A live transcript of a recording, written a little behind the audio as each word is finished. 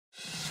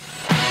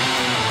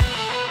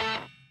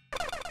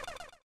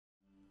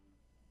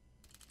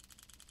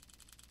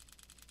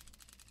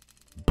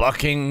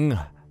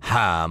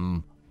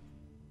Buckingham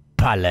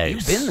Palace.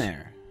 You've been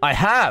there. I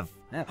have.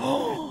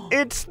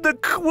 It's the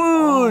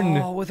Queen.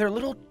 Oh, with her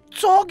little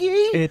doggy.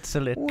 It's a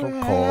little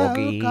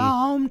corgi.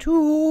 Welcome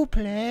to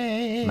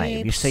play. Mate,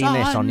 have you seen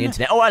this on the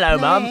internet? Oh, hello,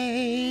 Mum.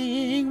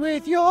 Playing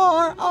with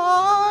your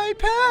iPads.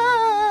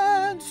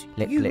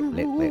 Lick, you lick,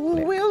 lick, lick,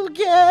 lick. will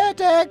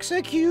get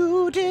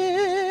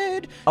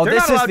executed. Oh, They're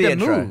this not is allowed the to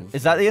intro. move.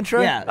 Is that the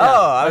intro? Yeah.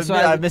 Oh, That's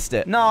why I missed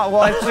it. No,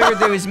 well, I figured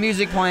there was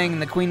music playing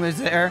and the Queen was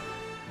there.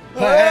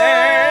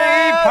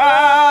 Hey,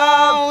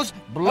 pals,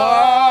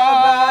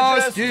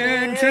 blast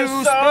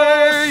into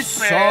space,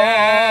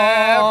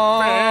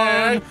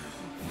 son.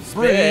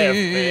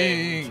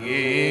 Bringing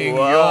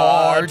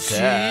your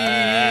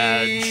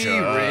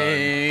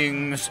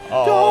T-rings.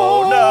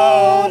 Oh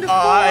no,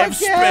 I've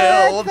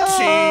spilled the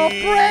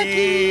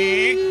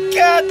tea.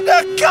 Get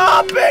the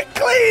carpet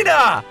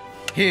cleaner.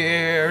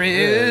 Here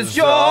is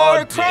your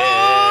our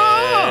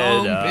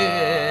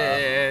crumpets.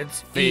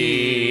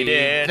 Feed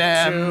it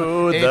them.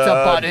 to It's the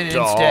a button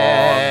dog.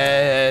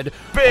 instead.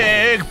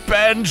 Big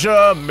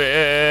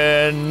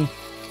Benjamin.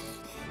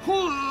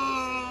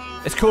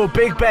 It's called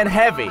Big Ben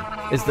Heavy,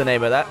 is the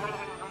name of that.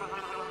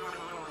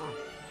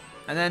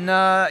 And then,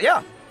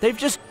 yeah. They've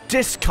just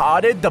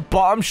discarded the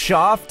bottom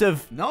shaft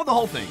of... No, the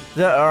whole thing.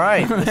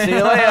 Alright, see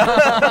you later.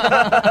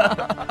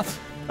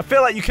 I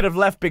feel like you could have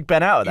left Big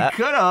Ben out of that.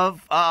 You could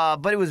have,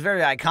 but it was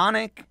very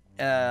iconic.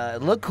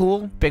 It looked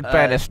cool. Big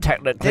Ben is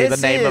technically the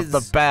name of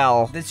the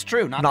bell. That's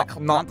true, not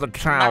Not the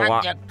tower.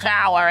 Not the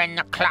tower and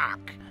the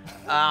clock.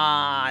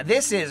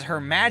 This is Her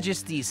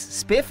Majesty's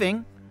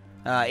Spiffing.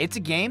 It's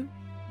a game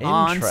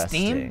on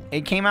Steam. Interesting.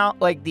 It came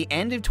out like the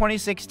end of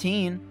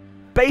 2016.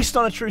 Based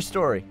on a true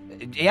story.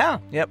 Yeah.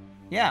 Yep.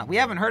 Yeah, we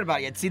haven't heard about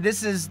it yet. See,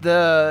 this is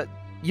the...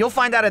 You'll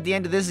find out at the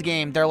end of this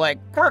game, they're like,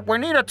 quick, we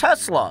need a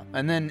Tesla.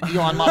 And then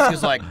Elon Musk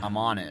is like, I'm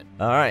on it.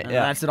 All right, And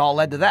yeah. that's it all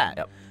led to that.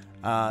 Yep.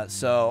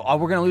 So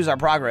we're going to lose our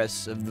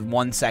progress of the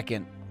 1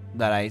 second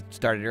that I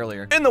started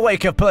earlier. In the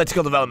wake of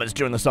political developments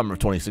during the summer of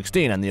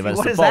 2016 and the events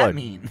What that does followed. that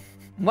mean?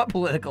 What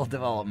political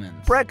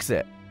developments?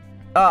 Brexit.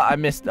 I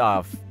missed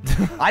off.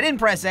 I didn't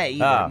press A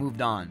either. Oh. I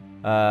moved on.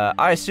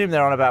 I assume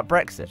they're on about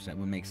Brexit. That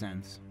would make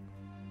sense.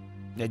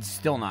 It's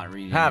still not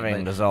reading.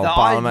 Having but dissolved the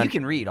parliament. You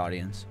can read,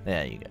 audience.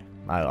 There you go.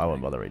 I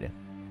won't bother reading.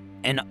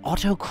 An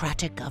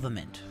autocratic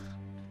government.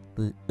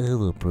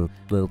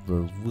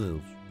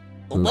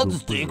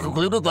 Majesty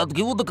concluded that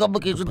given the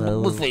complications the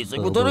book was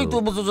facing, returning to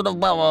a position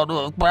of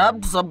power,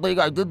 perhaps something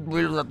I didn't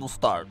realize at the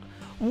start.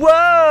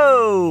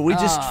 Whoa! We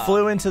just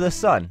flew into the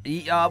sun.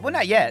 Well,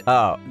 not yet.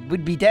 Oh,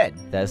 Would be dead.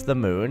 there's the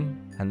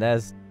moon, and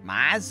there's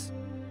Mars?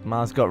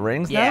 Mars got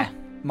rings Yeah. now?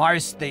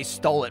 Mars, they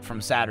stole it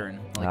from Saturn.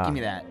 Like, give me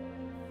that.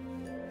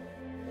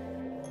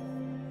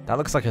 That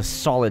looks like a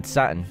solid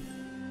Saturn.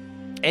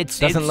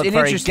 Doesn't look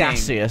very interesting.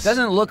 gaseous.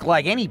 Doesn't look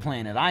like any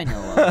planet I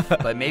know of.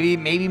 But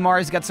maybe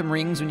Mars got some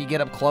rings when you get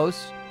up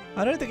close.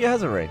 I don't think it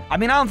has a ring. I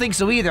mean, I don't think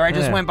so either. I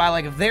just Yeah. went by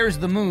like, if there's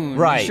the moon,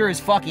 Right. you sure as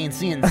fucking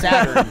seeing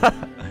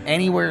Saturn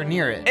anywhere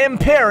near it.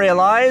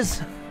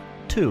 Imperialize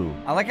 2.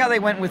 I like how they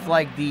went with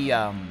like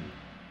the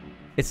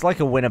It's like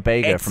a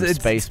Winnebago from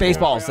Spaceballs.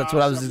 Spaceballs. That's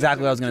what I was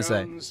exactly what I was gonna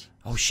say.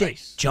 Oh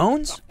shit,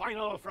 Jones? The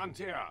final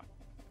frontier.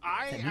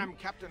 I am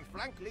Captain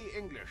Frank Lee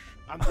English,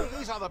 and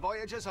these are the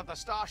voyages of the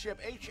starship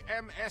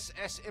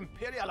HMSS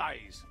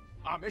Imperialize.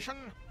 Our mission?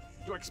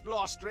 To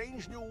explore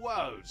strange new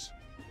worlds,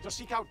 to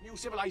seek out new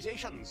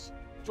civilizations,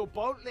 to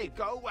boldly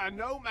go where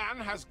no man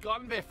has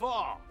gone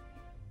before.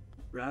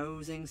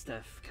 Rousing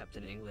stuff,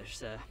 Captain English,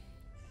 sir.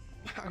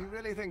 I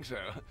really think so.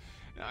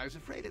 I was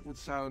afraid it would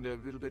sound a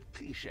little bit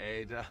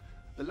cliched.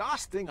 The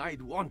last thing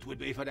I'd want would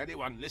be for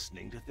anyone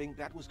listening to think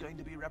that was going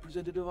to be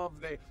representative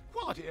of the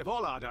quality of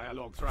all our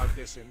dialogue throughout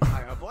this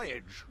entire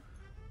voyage.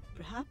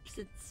 Perhaps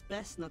it's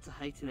best not to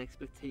heighten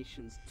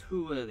expectations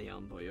too early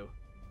on, boyo.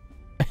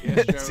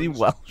 Yes, Is he Jones.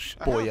 Welsh?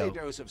 A healthy Boyo.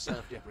 dose of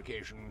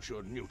self-deprecation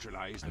should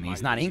neutralize the mean,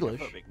 he's not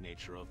English. xenophobic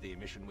nature of the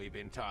mission we've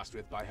been tasked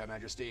with by Her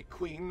Majesty,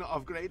 Queen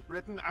of Great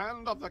Britain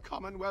and of the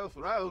Commonwealth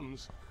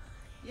realms.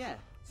 Yeah,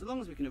 so long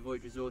as we can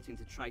avoid resorting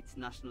to trite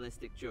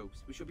nationalistic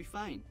jokes, we should be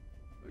fine.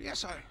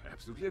 Yes, I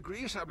absolutely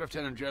agree, Sir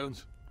Lieutenant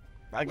Jones.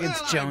 Like Well,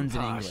 it's I'm Jones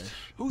in past. English.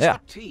 Who's Yeah.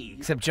 got tea?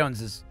 Except Jones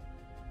is.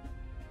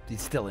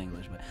 He's still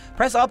English, but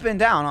press up and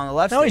down on the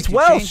left. No, stick he's to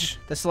Welsh. change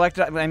The select.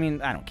 I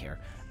mean, I don't care.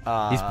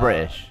 He's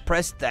British.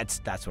 Press that's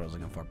what I was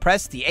looking for.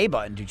 Press the A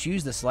button to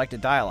choose the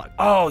selected dialogue.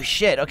 Oh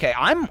shit. Okay,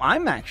 I'm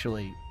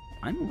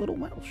a little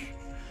Welsh.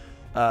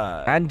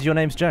 And your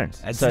name's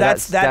Jones. So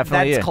that's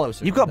definitely you.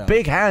 closer, You've got though.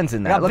 big hands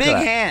in that. Got Look big at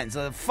that. hands,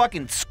 a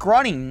fucking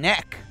scrawny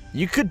neck.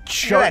 You could Look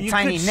choke at that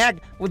tiny neck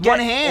with get one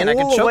hand. I all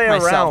could the choke way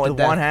myself around to with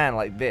death. one hand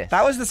like this.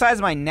 That was the size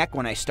of my neck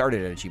when I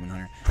started at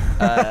Achievement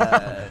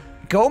Hunter.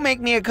 Go make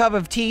me a cup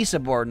of tea,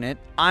 subordinate.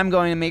 I'm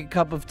going to make a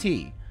cup of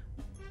tea.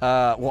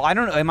 Well, I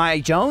don't know. Am I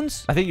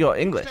Jones? I think you're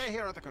English. Stay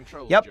here at the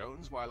controls, Yep.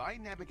 Jones, while I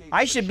navigate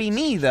I the should be ship's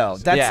me though.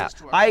 systems That's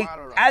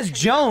Yeah. as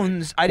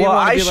Jones. I didn't Well,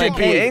 want to I be should like,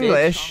 be hey, bitch.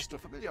 English,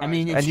 I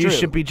mean, it's and you true.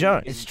 should be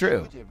Jones. It's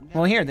true.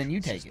 Well, here, then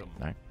you take it.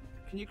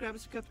 Can you grab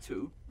us a cup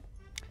too?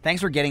 Thanks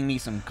for getting me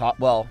some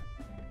well,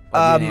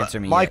 Or you didn't answer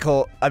me yet.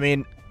 Michael, I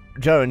mean,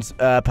 Jones,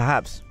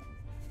 perhaps.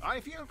 I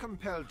feel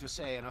compelled to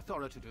say an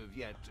authoritative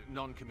yet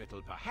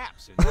non-committal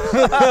perhaps in this.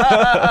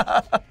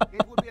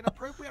 It would be an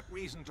appropriate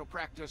reason to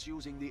practice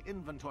using the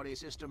inventory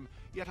system,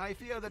 yet I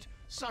fear that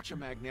such a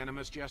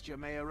magnanimous gesture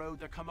may erode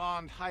the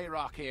command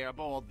hierarchy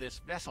aboard this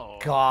vessel.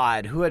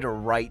 God, who had to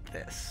write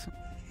this?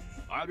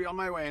 I'll be on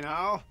my way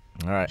now.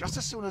 All right. Just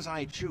as soon as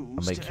I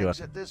choose make to you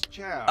exit this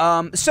chair.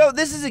 So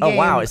this is a game. Oh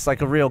wow, it's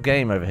like a real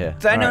game over here.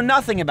 So I know All right.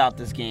 nothing about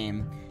this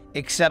game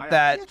except I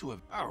that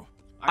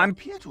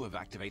appear to have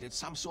activated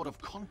some sort of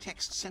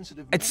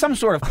context-sensitive. it's some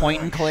sort of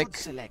point and click.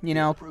 You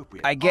know,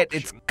 I get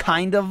it's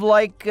kind of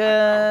like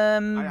Telltale.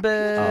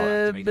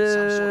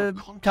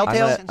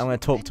 I'm gonna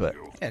talk to it.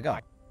 Yeah, go.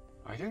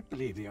 I don't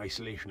believe the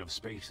isolation of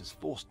space has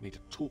forced me to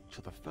talk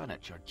to the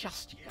furniture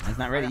just yet. It's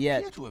not ready yet. I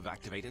appear to have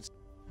activated.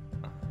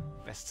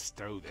 Best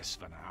stow this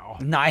for now.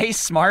 Nice,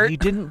 smart. You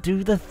didn't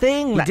do the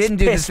thing. You That's didn't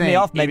do the pissed thing. me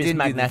off. You Maybe it's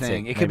didn't do the magnetic.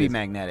 thing. It could be Maybe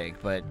it's-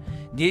 magnetic, but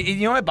you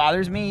know what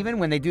bothers me even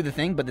when they do the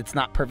thing, but it's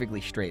not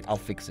perfectly straight. I'll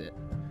fix it.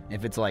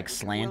 If it's like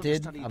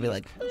slanted, I'll be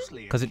like,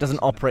 because it doesn't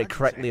operate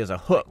correctly as a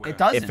hook. It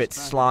doesn't. If it's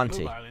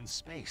slanty. Mobile in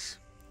space.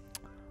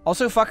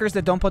 also fuckers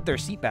that don't put their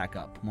seat back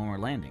up when we're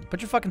landing.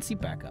 Put your fucking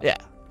seat back up. Yeah.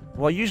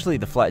 Well, usually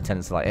the flight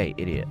attendants are like, "Hey,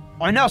 idiot."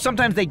 I know,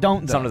 sometimes they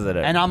don't, though. Sometimes they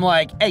don't. And I'm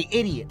like, hey,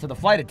 idiot, to the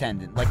flight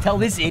attendant. Like, tell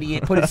this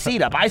idiot, put his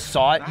seat up. I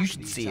saw it. You That should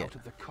leads see out it.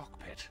 of the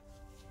cockpit.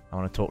 I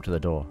want to talk to the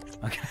door.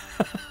 Okay.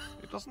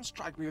 It doesn't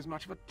strike me as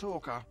much of a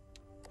talker.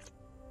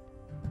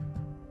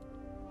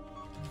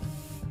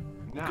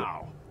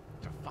 Now,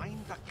 to find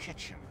the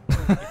kitchen.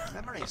 If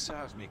memory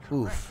serves me correct,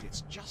 Oof.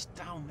 it's just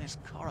down this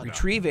corridor.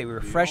 Retrieve a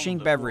refreshing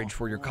Beyond the beverage for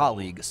fourth your wall.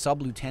 colleague,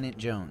 Sub-Lieutenant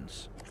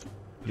Jones.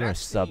 You're a That's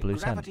the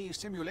sub-lieutenant. gravity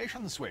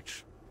simulation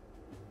switch.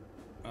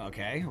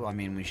 Okay, well, I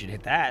mean, we should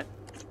hit that.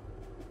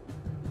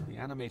 The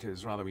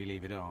animators rather we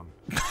leave it on.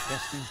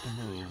 Best things to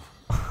move.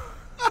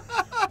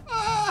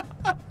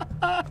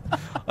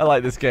 I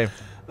like this game.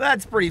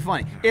 That's pretty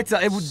funny.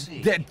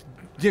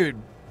 Dude,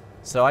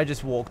 So I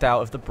just walked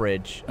out of the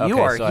bridge. you Okay,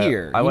 are so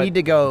here. I You went need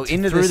to go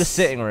into through the this-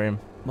 sitting room.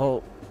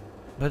 Well,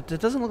 but it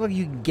doesn't look like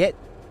you can get.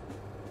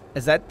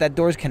 Is that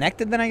door's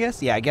connected then? I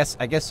guess. Yeah, I guess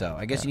so.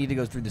 I guess you need to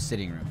go through the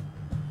sitting room.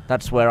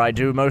 That's where I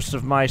do most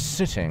of my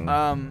sitting.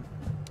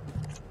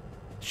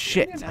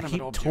 Shit, I Inanimate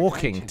keep object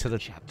talking might to the.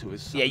 chat to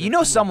his Yeah, you know,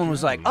 subject someone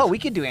was like, Jones. "Oh, we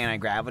could do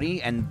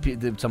anti-gravity," and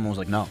someone was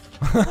like, "No,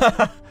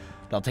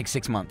 that'll take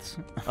 6 months."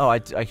 Oh,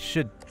 I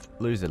should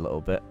lose it a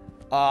little bit.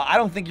 I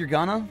don't think you're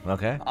gonna.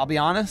 Okay. I'll be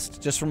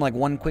honest, just from like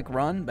one quick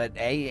run, but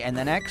A and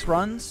then X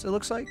runs. It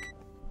looks like,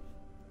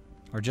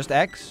 or just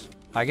X.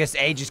 I guess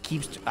A just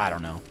keeps. I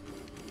don't know.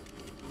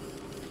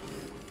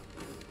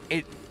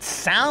 It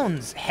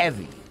sounds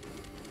heavy.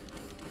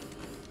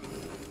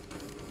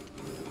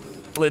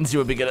 Lindsay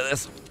would be good at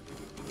this.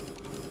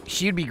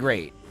 She'd be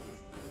great.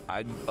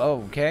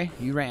 Oh, okay.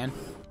 You ran.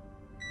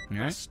 All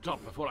right.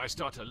 Stop before I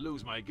start to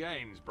lose my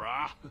gains,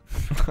 brah.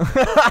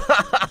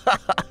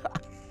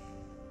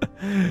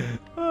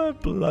 I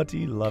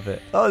bloody love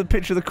it. Oh, the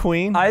picture of the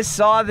Queen. I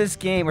saw this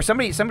game, or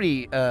somebody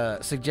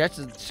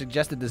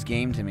suggested this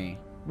game to me.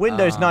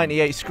 Windows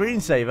 98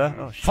 screensaver.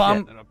 Oh shit.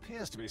 There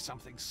appears to be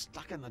something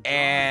stuck in the drive.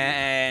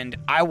 And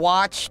I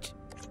watched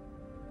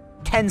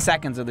 10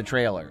 seconds of the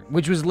trailer,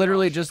 which was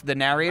literally just the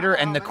narrator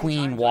and the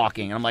Queen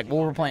walking. And I'm like,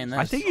 well, we're playing this.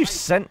 I think you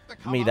sent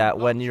me that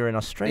when you were in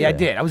Australia. Yeah, I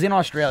did. I was in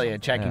Australia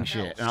checking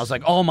shit, and I was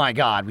like, oh my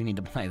god, we need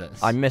to play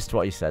this. I missed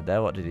what you said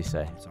there. What did he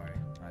say? sorry.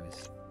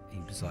 He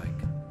was like,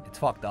 it's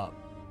fucked up.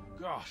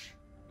 Gosh,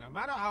 no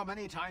matter how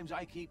many times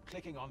I keep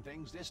clicking on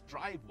things, this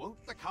drive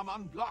won't become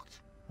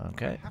unblocked.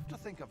 Okay. I have to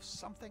think of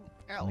something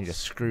I else. need a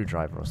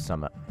screwdriver or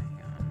something.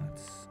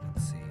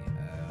 Let's see.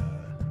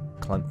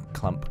 Clunk,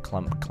 clump,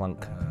 clump,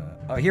 clunk.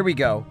 Oh, here we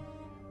go.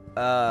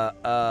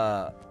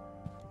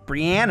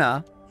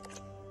 Brianna,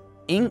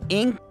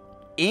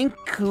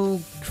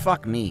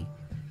 fuck me.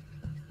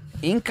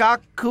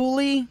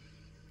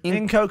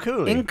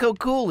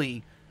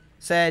 Inkakuli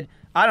said,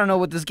 I don't know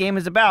what this game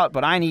is about,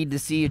 but I need to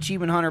see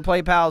Achievement Hunter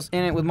Play Pals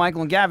in it with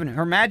Michael and Gavin.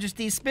 Her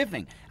Majesty's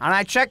Spiffing. And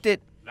I checked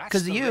it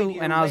because of That's the you,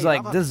 radio and I was wave like,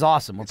 oven. this is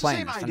awesome. We're It's playing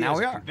the this. same And now idea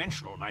we as a are.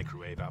 conventional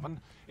microwave oven,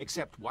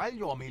 except while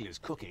your meal is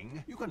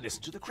cooking, you can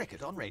listen to the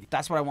cricket on radio.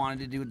 That's what I wanted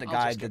to do with the I'll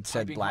guide just get that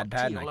said piping hot Bladpad,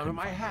 tea and I all over couldn't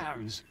my find it.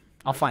 hands.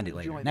 I'll find it I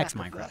later. enjoyed Next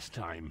that the Minecraft. first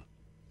time.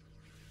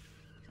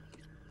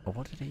 Oh,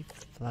 what did he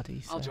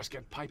bloody say? I'll just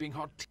get piping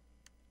hot tea.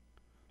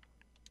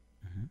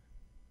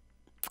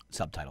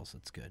 Subtitles,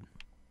 that's good.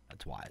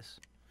 That's wise.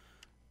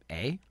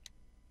 A?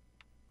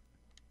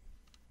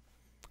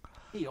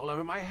 all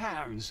over my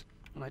hands,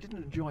 and I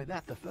didn't enjoy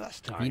that the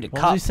first time. You need a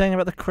What cup. was he saying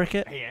about the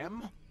cricket?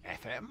 AM,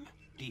 FM,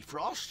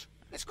 defrost.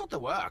 It's got the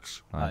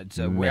works.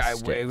 So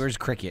missed it. where's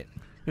cricket? He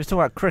was talking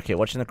about cricket,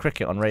 watching the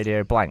cricket on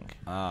Radio Blank.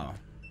 Oh.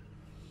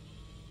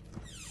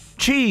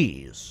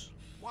 Cheese!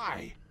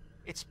 Why?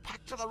 It's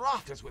packed to the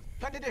rafters with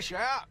plenty to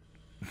share.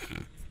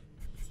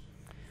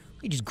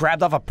 He just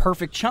grabbed off a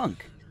perfect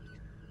chunk.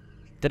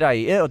 Did I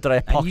eat it or did I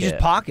And pocket you just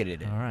it?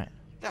 pocketed it. Alright.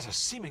 There's a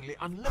seemingly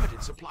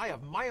unlimited supply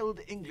of mild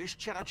English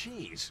cheddar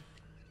cheese.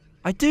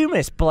 I do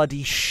miss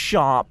bloody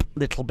sharp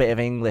little bit of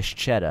English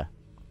cheddar.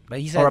 But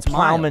he said Or a it's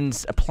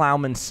mild.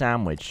 plowman's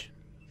sandwich.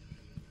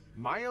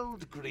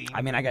 Mild green.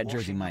 I mean, I got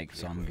Jersey washing Mike,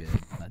 so I'm good.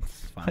 liquid.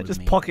 That's fine I with just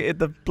me. pocketed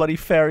the bloody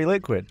fairy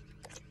liquid.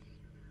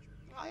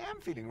 I am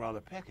feeling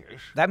rather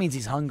peckish. That means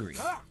he's hungry.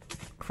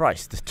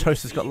 Christ, this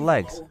toaster's got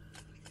legs.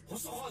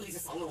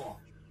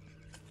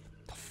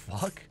 The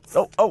fuck?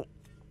 Oh.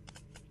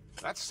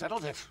 That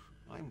settled it.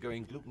 I'm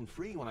going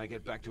gluten-free when I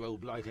get back to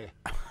old Blighty.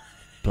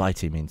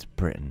 Blighty means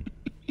Britain.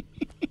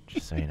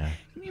 Just so you know. You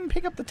didn't even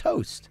pick up the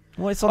toast.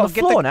 Well, it's on the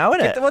floor now,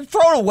 isn't it? Well,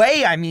 throw it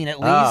away, I mean, at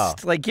least.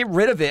 Oh. Like, get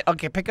rid of it.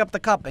 Okay, pick up the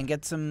cup and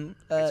get some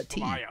It's tea.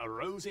 by a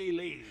Rosie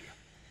Lee.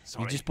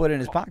 Sorry, just put it in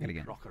his pocket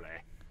again. Broccoli.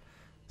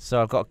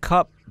 So I've got a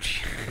cup.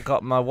 I've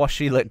got my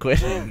washy liquid.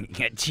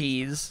 Get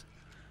cheese.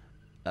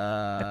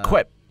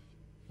 Equip.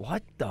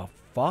 What the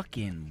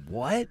fucking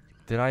what?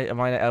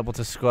 Am I able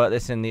to squirt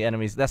this in the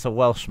enemies? That's a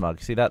Welsh mug.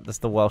 See that? That's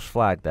the Welsh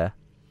flag there.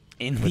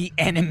 In the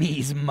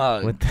enemy's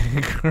mug. With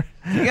the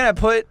You're gonna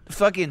put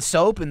fucking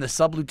soap in the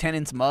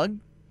sub-lieutenant's mug?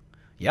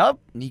 Yup.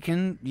 You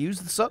can use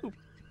the soap.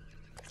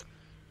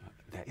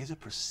 There is a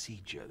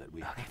procedure that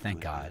we have to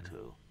thank God. adhere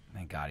to.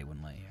 Thank God he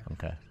wouldn't let you.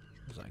 Okay.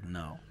 I was like,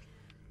 no.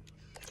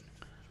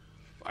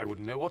 I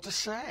wouldn't know what to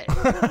say.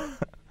 All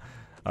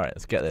right,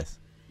 let's get this.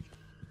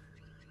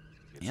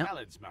 It's Yep.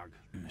 Alan's mug.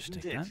 Stick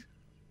Isn't it? that.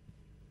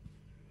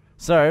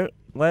 So,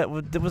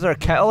 was there a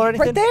kettle or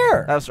anything? Right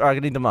there. That's I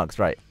need the mugs,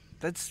 right?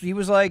 He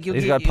was like,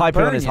 He's got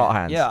piping on burn his you. hot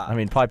hands. Yeah. I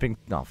mean, piping.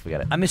 No,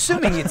 forget it. I'm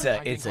assuming it's a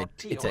Piping hot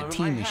tea all over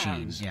tea my machine.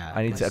 hands. Yeah.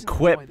 I need to Let's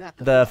equip enjoy that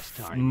the the first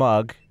time.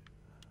 mug.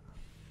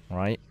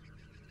 Right.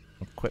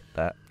 Equip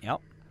that, Yep.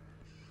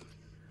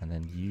 and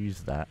then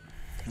use that.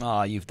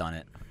 Oh, you've done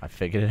it. I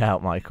figured it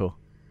out, Michael.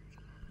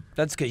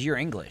 That's because you're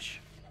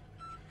English.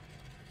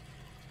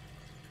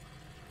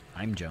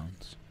 I'm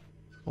Jones.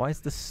 Why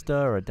is the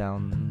stirrer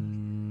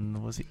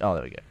down? Was he? Oh,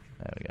 there we go.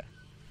 There we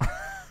go.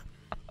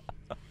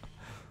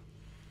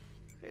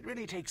 It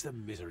really takes the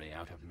misery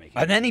out of making.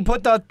 And then he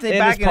put the thing In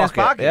back his in his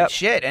pocket, pocket. yep.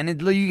 Shit. And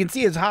you can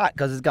see it's hot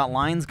because it's got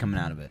lines coming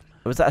out of it.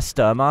 Was that a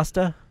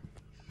stirmaster?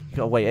 You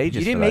gotta wait ages.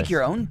 You didn't for make those.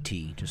 your own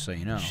tea, just so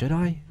you know. Should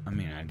I? I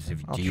mean,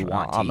 if, I'll do you try-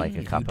 want tea? I'll make a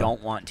If you couple.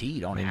 don't want tea,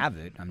 you don't have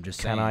it. I'm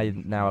just saying. Can I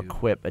now you-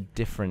 equip a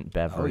different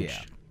beverage?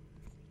 yeah.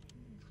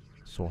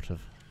 Sort of.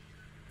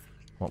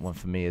 Want one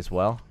for me as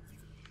well?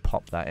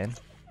 Pop that in.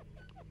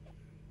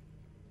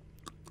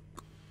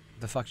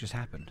 The fuck just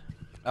happened?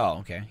 Oh,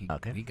 okay.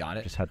 Okay. He got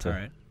it. Just had to- All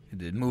right. It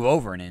did move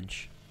over an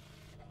inch.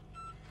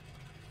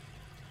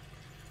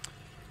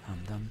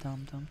 Dum,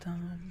 dum, dum,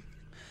 dum.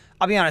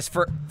 I'll be honest.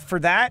 For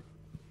that,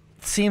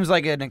 seems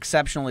like an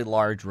exceptionally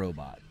large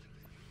robot.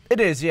 It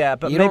is, yeah,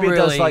 but You maybe don't it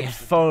does really- like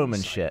foam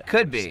and shit.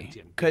 Could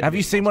be. Could Have be.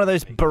 you seen one of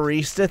those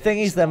barista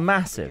thingies? They're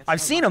massive. I've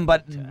seen them,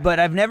 but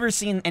I've never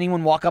seen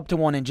anyone walk up to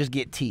one and just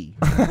get tea.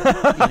 You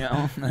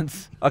know,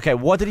 that's. Okay,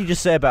 what did he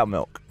just say about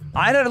milk?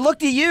 I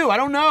looked at you. I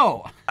don't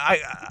know. I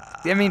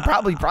mean,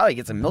 probably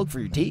get some milk for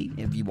your tea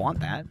if you want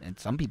that. And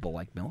some people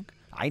like milk.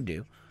 I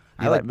do.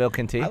 You like milk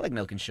and tea? I like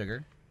milk and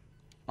sugar,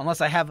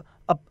 unless I have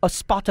a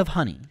spot of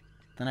honey,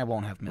 then I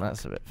won't have milk.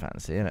 That's a bit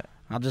fancy, isn't it?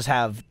 I'll just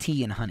have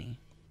tea and honey.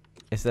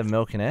 Is there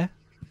milk in here?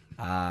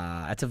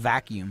 That's a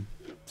vacuum.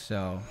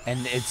 So,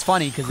 and it's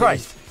funny because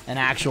Christ. it's an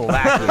actual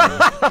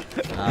vacuum.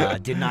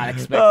 Did not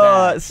expect Oh,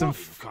 that. it's some. You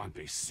can't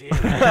be serious.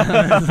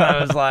 So I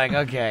was like,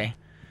 okay.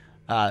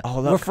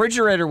 look.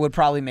 Refrigerator would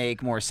probably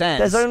make more sense.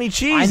 There's only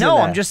cheese I in know.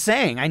 there. I'm just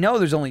saying. I know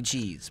there's only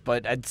cheese,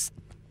 but it's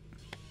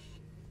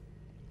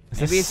Is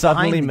maybe this it's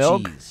suddenly behind the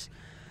milk? cheese.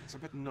 It's a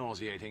bit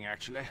nauseating,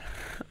 actually.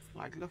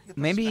 Like looking at the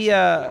Maybe,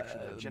 special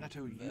collection of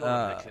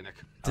genitourinary clinic.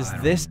 Does I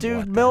don't this know do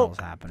what the milk? hell's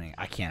happening?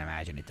 I can't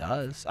imagine it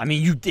does. I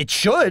mean, it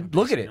should.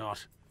 Look at It's it.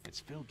 not. It's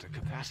filled to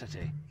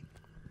capacity.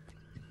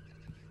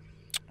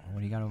 What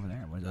do you got over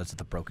there? That's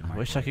the broken I microwave.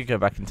 wish I could go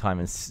back in time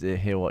and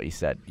hear what he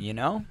said. You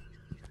know?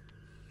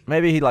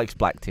 Maybe he likes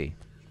black tea.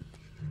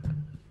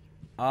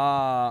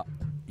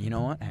 You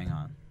know what? Hang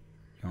on.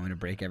 You want me to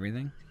break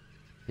everything?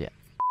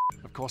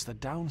 Of course, the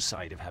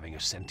downside of having a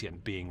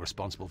sentient being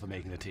responsible for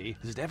making the tea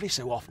is that every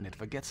so often it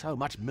forgets how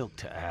much milk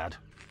to add.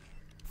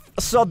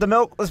 Sod the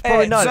milk. That's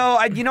probably not. So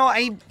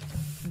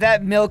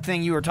that milk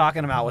thing you were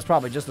talking about was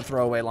probably just a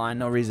throwaway line.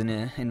 No reason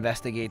to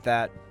investigate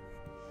that.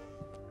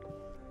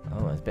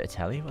 Oh, there's a bit of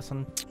telly. What's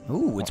on?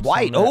 Ooh, it's What's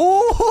white. on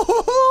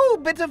Oh,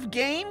 bit of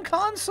game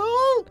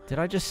console. Did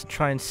I just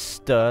try and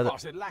stir Of the?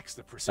 course, it lacks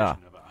the precision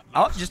of a...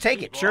 Oh, just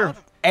take it. Sure.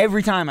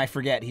 Every time I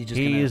forget, he's just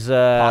He's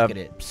gonna pocket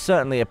it.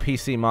 certainly a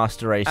PC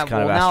Master Race kind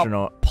Well, of now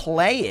astronaut.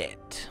 play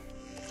it.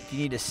 You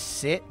need to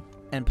sit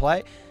and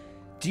play.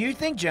 Do you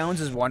think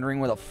Jones is wondering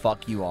where the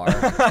fuck you are?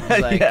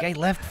 He's like, Yeah. I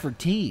left for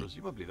tea.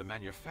 Presumably the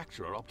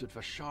manufacturer opted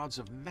for shards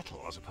of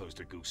metal as opposed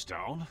to goose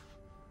down.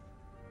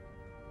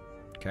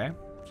 Okay.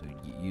 So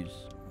you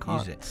use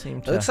Can't it. seem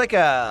It to. looks like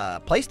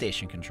a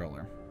PlayStation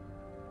controller.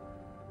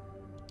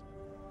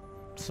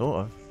 Sort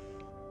of.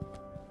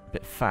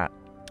 Bit fat.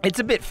 It's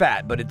a bit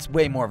fat, but it's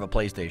way more of a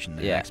PlayStation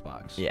than Yeah. an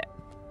Xbox. Yeah.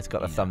 It's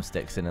got the Yeah.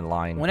 thumbsticks in a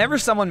line. Whenever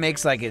someone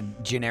makes like a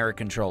generic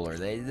controller,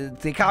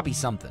 they copy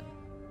something.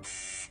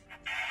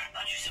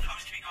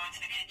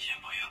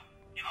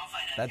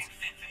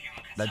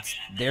 That's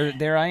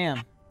there I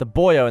am. The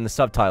boyo in the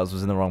subtitles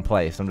was in the wrong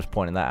place. I'm just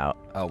pointing that out.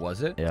 Oh,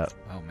 was it? Yeah.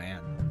 Oh man.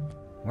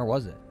 Where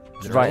was it?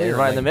 It's right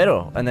in the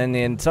middle, and then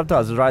the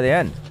subtitles was right at the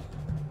end.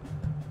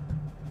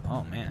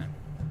 Oh man.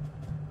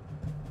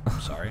 I'm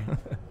sorry.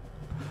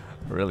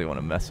 I really want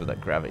to mess with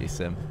that gravity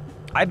sim.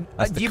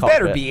 You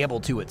better be able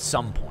to at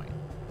some point.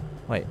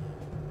 Wait.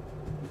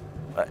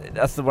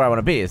 That's where I want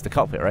to be, is the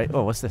cockpit, right?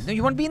 Oh, what's this? No,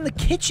 you want to be in the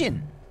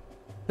kitchen.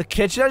 The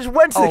kitchen? I just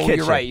went to the kitchen. Oh,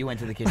 you're right. You went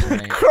to the kitchen.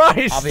 Right?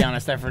 Christ! I'll be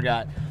honest, I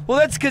forgot. Well,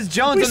 that's because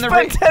Jones We in the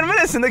spent 10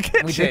 minutes in the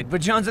kitchen. We did,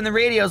 but Jones in the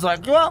radio's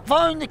like, well,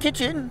 fine, the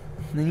kitchen.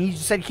 And then you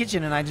just said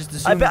kitchen, and I just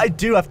assumed. I bet I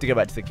do have to go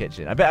back to the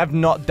kitchen. I bet I've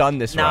not done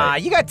this right. Nah,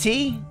 you got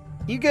tea.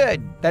 You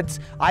good.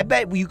 I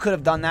bet you could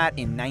have done that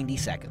in 90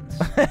 seconds.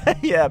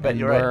 Yeah, I bet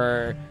you're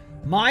right.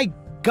 My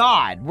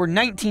God, we're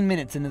 19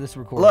 minutes into this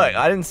recording. Look,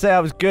 I didn't say I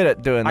was good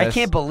at doing this. I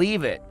can't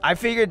believe it. I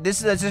figured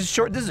this is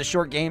a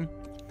short game,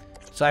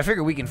 so I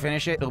figured we can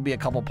finish it. It'll be a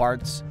couple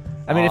parts.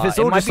 I mean, if it's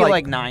all it might just be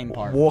like 9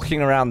 parts.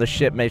 Walking around the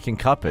ship making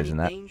cuppers and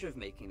that. Danger of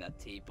making that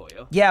tea,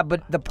 boyo. Yeah,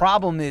 but the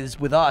problem is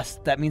with us,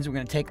 that means we're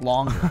going to take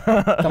longer.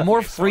 The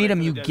more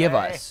freedom you give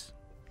us.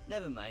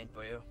 Never mind,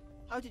 boyo.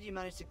 How did you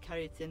manage to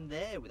carry it in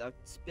there without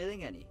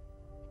spilling any?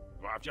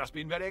 Well, I've just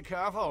been very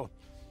careful.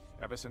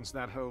 Ever since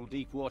that whole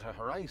Deepwater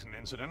Horizon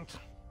incident.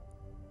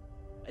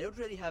 I don't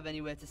really have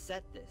anywhere to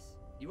set this.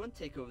 You won't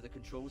take over the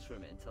controls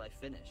from it until I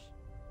finish.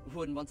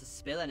 Wouldn't want to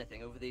spill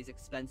anything over these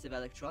expensive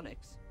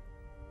electronics.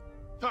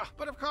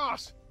 But of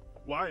course.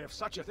 Why, if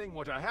such a thing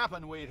were to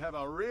happen, we'd have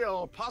a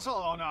real puzzle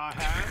on our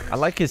hands. I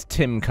like his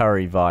Tim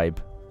Curry vibe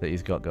that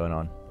he's got going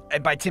on.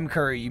 And by Tim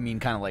Curry, you mean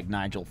kind of like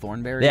Nigel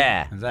Thornberry?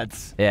 Yeah.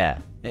 That's... Yeah.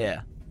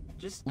 Yeah.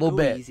 Just Little go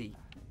bit. easy.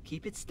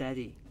 Keep it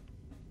steady.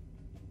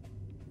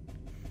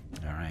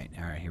 All right,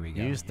 here we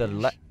go. Use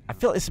the I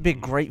feel like this would be a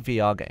great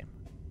VR game.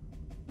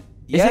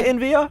 Yeah. Is it in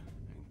VR?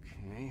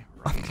 Okay,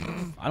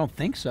 right. I don't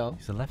think so.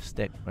 Use the left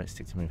stick, right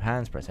stick to move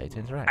hands, press A to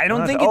interact. I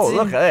don't think Oh, it's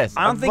look in- at this.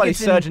 I don't A think bloody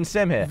it's in Surgeon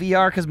Sim here.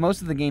 VR, because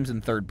most of the game's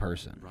in third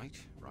person. Right.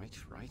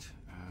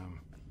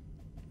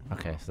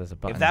 Okay, so there's a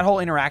button. If that whole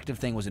interactive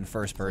thing was in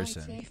first Flight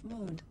person. safe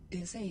mode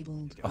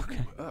disabled. Okay.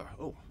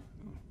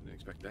 Didn't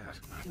expect that.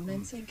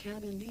 Commencing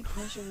cabin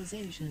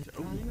depressurization.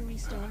 Primary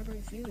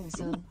starboard fuel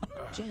cell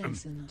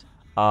jettisoned.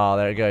 Oh,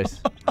 there it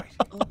goes.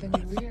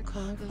 Opening rear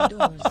cargo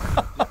doors.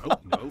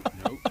 No.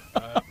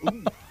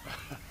 Ooh.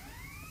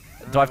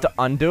 Do I have to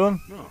undo him?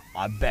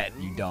 I bet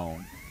you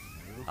don't.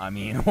 I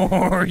mean,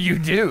 or you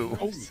do.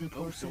 Life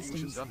support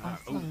systems done that.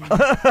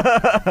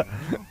 offline.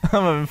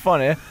 I'm having fun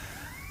here.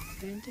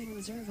 Venting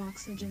reserve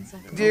oxygen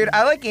supply. Dude,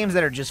 I like games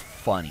that are just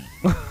funny.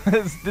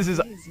 this is.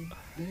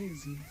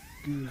 Daisy.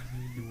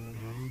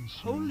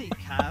 Holy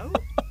cow!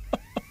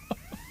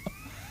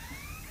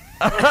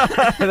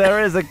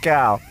 There is a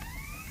cow.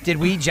 Did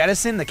we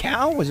jettison the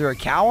cow? Was there a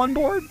cow on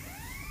board?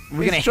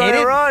 We're He's gonna trying hit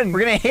to it. run. We're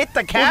gonna hit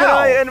the We're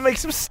cow. gonna make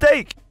some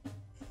steak.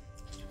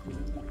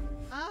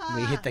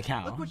 We hit the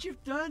cow. Look what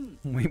you've done!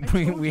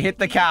 We hit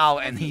the cow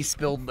and he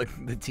spilled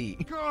the tea.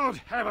 Good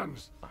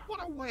heavens! What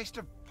a waste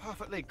of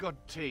perfectly good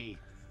tea.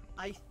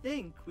 I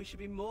think we should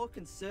be more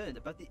concerned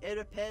about the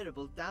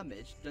irreparable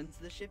damage done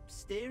to the ship's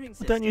steering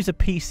system. Don't use a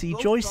PC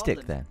Both joystick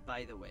problems, then.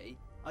 by the way,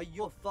 are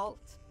your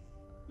fault.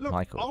 Look,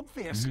 Michael.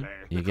 obviously,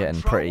 You're the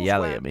getting pretty controls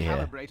yelly weren't at me here.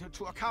 calibrated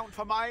to account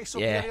for my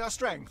superior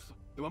strength.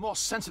 They were more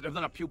sensitive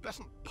than a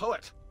pubescent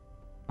poet.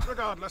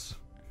 Regardless,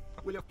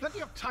 we'll have plenty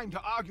of time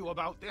to argue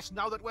about this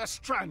now that we're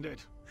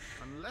stranded.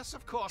 Unless,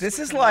 of course, This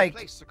we is can like-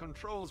 replace the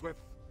controls with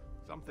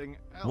something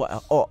else.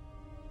 What? Oh,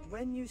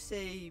 When you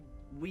say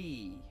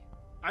we,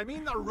 I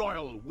mean the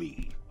royal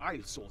we.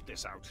 I'll sort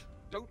this out.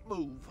 Don't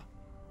move.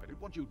 I don't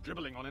want you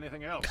dribbling on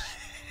anything else.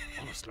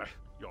 Honestly,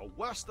 you're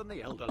worse than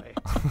the elderly.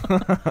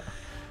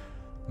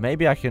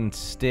 maybe I can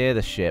steer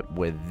the ship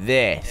with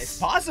It's this.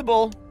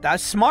 possible.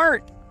 That's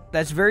smart.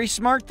 That's very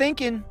smart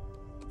thinking.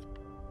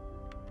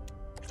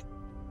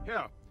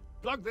 Here,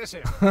 plug this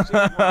in. See if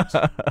it works.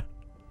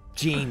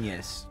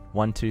 Genius.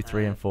 1, 2,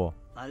 3, and 4.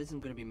 that isn't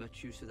going to be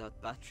much use without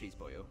batteries,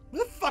 boyo.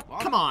 What the fuck?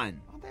 What? Come on.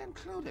 Aren't they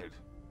included?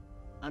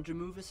 And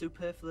remove a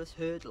superfluous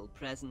hurdle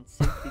present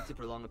simply to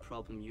prolong a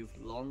problem you've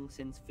long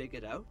since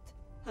figured out?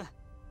 Huh.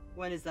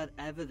 When is that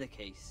ever the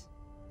case?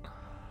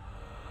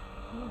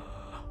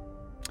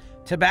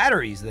 To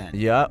batteries then.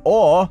 Yeah,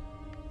 or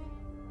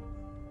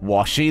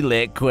washy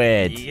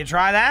liquid. You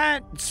try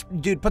that?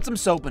 Dude, put some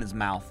soap in his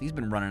mouth. He's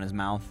been running his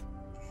mouth.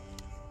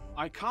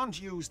 I can't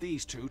use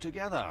these two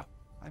together.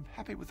 I'm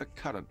happy with the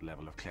current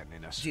level of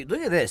cleanliness. Dude,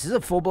 look at this. This is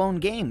a full-blown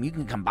game. You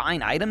can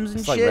combine items and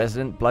It's shit. like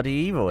Resident Bloody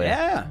Evil here.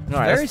 Yeah, it's All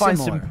right, very let's find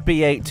similar. some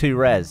B82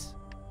 res.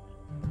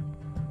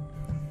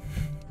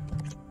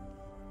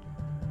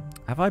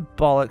 Have I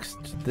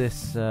bollocksed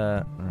this?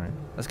 All right,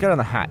 let's go down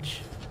the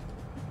hatch.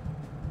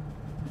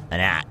 An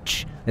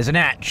hatch. There's an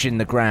hatch in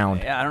the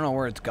ground. Yeah, I don't know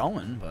where it's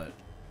going, but...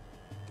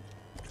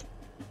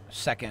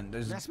 Second,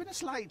 there's... There's been a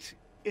slight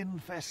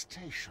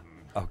infestation.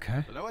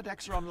 Okay. The lower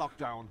decks are on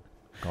lockdown.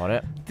 Got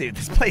it. Dude,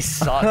 this place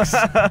sucks.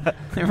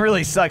 It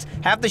really sucks.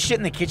 Half the shit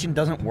in the kitchen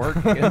doesn't work.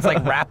 It's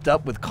like wrapped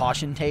up with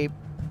caution tape.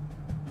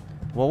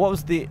 Well, what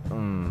was the...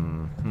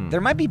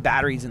 There might be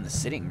batteries in the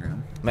sitting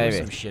room. Maybe. There's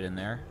some shit in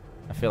there.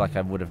 I feel like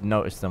I would have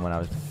noticed them when I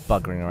was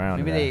buggering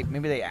around.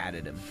 Maybe they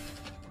added them.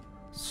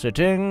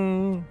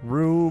 Sitting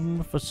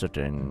room for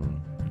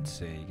sitting. Let's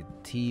see. You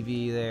get the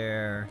TV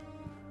there.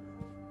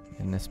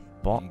 In this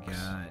box. You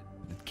got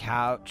the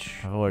couch.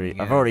 I've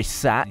already You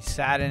sat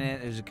sat in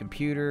it. There's a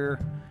computer.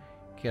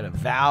 You got a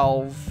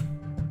valve.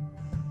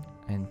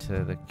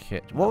 into the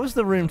kitchen. What was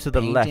the room to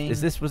the left?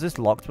 Painting. Was this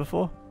locked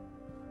before?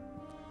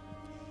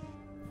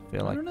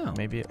 Feel I like don't know.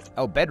 maybe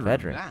Oh, bedroom.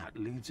 bedroom. That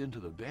leads into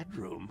the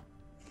bedroom.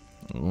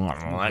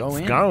 Let's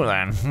in. go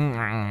then.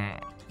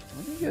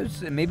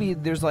 Maybe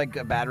there's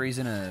like batteries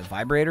in a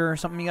vibrator or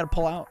something you gotta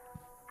pull out.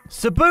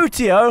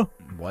 Sabutio!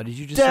 What did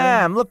you just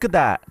Damn, look at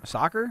that. say?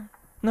 Soccer?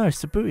 No,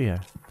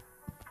 Sabutio.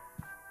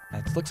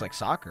 That looks like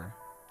soccer.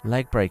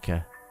 Leg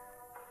breaker.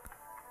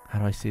 How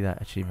do I see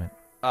that achievement?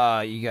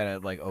 You gotta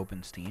like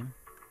open Steam.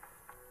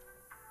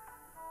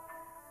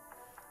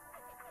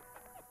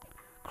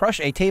 Crush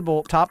a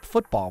tabletop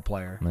football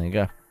player. There you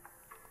go.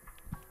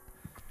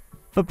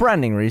 For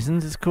branding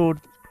reasons, it's called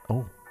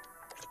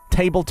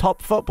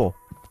tabletop football.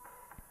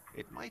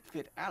 It might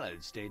fit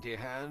Alan's dainty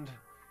hand.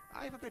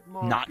 I have a bit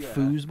more. Not gear.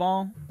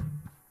 foosball?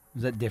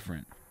 Is that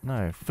different?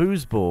 No,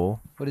 foosball.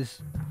 What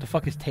is the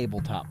fuck is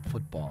tabletop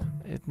football?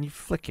 You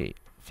flick it.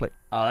 Flick.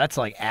 Oh, that's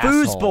like asshole.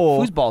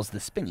 Foosball. Foosball's the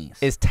spinnies.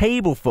 Is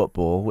table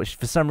football, which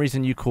for some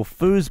reason you call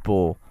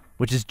foosball,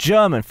 which is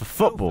German for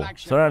football.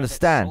 So I don't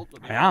understand.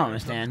 I don't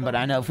understand, but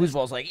I know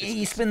foosball's like,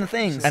 you spin the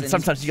things. And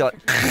sometimes you go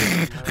like,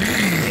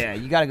 yeah,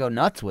 you gotta go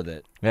nuts with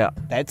it. yeah.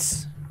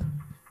 That's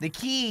the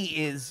key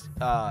is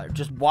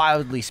just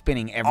wildly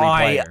spinning every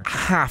I player.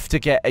 have to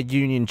get a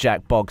Union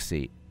Jack bog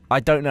seat. I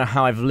don't know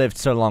how I've lived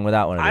so long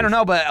without one of these. I don't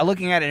know, but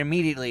looking at it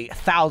immediately,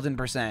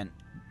 1,000%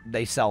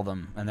 they sell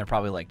them, and they're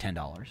probably like $10,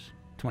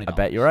 $20. I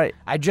bet you're right.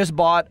 I just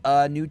bought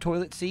a new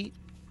toilet seat.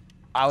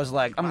 I was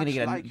like, I'm gonna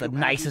get the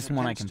nicest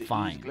one I can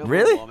find.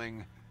 Really?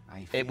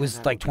 It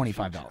was like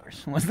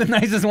 $25. Was the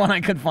nicest one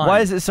I could find. Why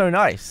is it so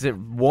nice? Does it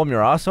warm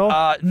your asshole?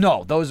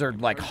 No, those are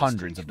like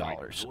hundreds of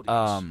dollars.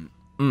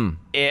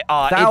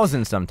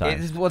 Thousands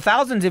sometimes. Well,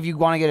 thousands if you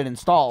want to get it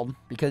installed,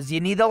 because you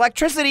need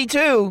electricity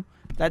too.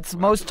 That's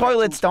most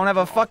toilets don't have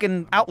a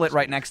fucking outlet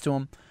right next to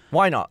them.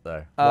 Why not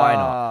though? Why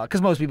not?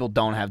 Because most people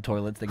don't have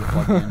toilets they get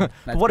plugged in.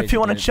 But what if you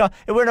want to charge?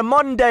 We're in a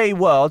modern day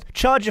world.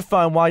 Charge your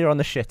phone while you're on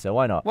the shitter.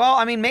 Why not? Well,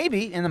 I mean,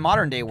 maybe in the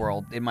modern day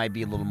world it might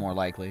be a little more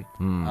likely.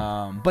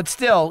 But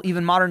still,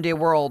 even modern day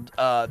world,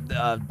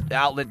 the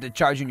outlet to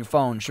charging your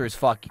phone sure as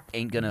fuck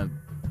ain't gonna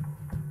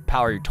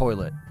power your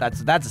toilet.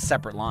 That's a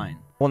separate line.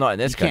 Well, not in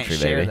this You country,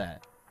 can't share baby.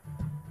 that.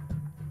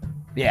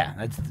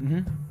 Yeah,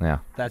 Yeah.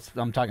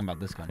 I'm talking about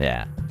this country.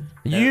 Yeah.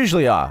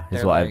 Usually are, is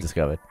they're what like- I've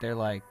discovered. They're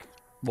like,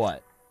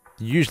 what?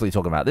 Usually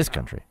talking about this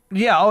country.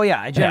 Yeah, oh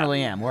yeah, I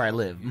generally am where I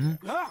live.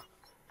 Ah!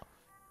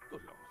 Good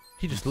Lord.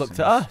 He just looked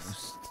at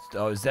us.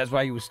 Oh, is that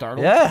why you was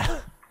startled? Yeah.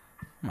 Oh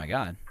my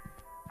god.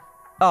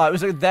 Oh, it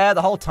was there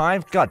the whole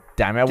time? God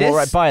damn it, I walked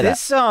right by that.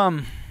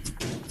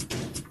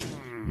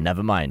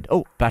 Never mind.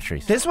 Oh,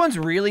 batteries. This one's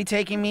really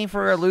taking me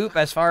for a loop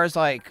as far as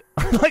like,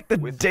 like the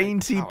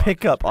dainty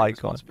pickup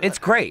icon. it's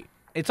great.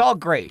 It's all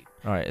great.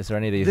 All right, is there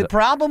any of these? The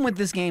problem with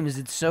this game is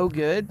it's so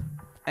good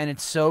and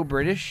it's so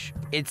British.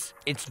 It's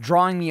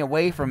drawing me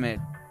away from it,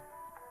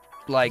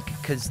 like,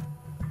 because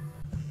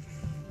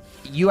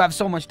you have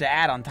so much to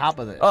add on top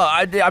of it. Oh,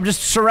 I'm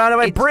just surrounded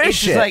by British It's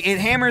just shit. like, it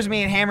hammers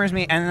me, and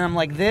then I'm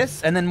like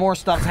this, and then more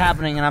stuff's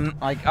happening, and I'm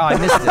like, oh, I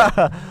missed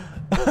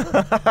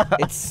it.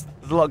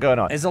 There's a lot going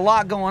on. There's a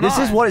lot going on. This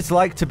is what it's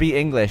like to be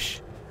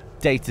English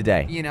day to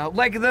day. You know,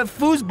 like the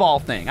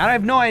foosball thing. I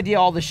have no idea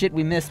all the shit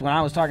we missed when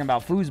I was talking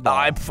about foosball.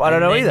 I don't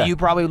know And then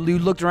either. You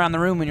looked around the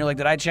room and you're like,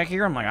 did I check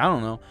here? I'm like, I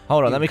don't know.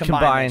 Hold on, You let me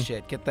combine that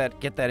shit. Get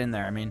that in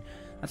there. I mean,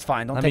 that's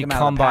fine. Don't Let take me them out of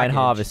the combine package.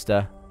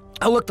 harvester.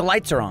 Oh, look, the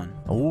lights are on.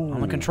 Ooh.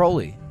 On the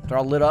control-y. They're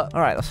all lit up.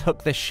 All right, let's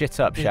hook this shit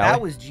up, Dude, shall that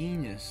we? was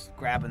genius,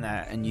 grabbing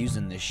that and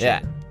using this shit.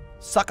 Yeah.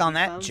 Suck on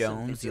that, Found Jones,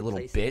 something you to little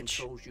replace the bitch.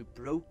 controls you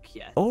broke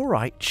yet. All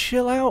right,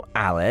 chill out,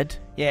 Aled.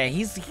 Yeah,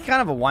 he's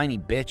kind of a whiny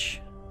bitch.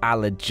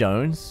 Aled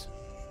Jones.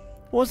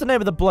 What was the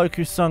name of the bloke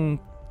who sung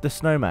the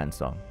Snowman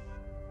song?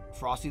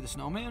 Frosty the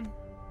Snowman?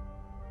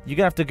 You're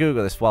gonna have to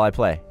Google this while I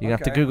play. You're gonna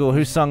have to Okay. Google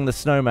who sung the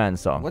Snowman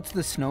song. What's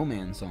the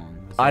Snowman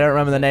song? I don't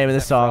remember the name of is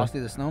this that song. Frosty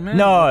the Snowman?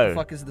 No. What the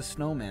fuck is the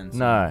Snowman song?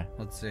 No.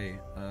 Let's see.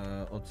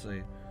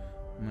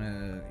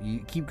 You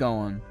keep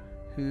going.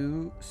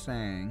 Who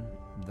sang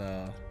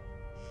the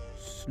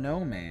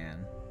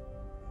Snowman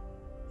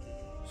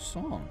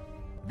song?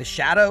 The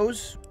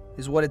Shadows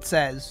is what it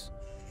says.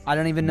 I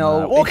don't even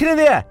know. Walking in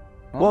the Air.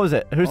 Oh. What was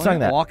it? Who sang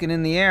that? Walking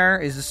in the Air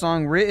is a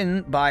song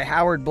written by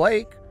Howard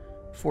Blake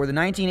for the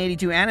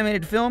 1982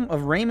 animated film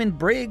of Raymond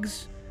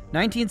Briggs'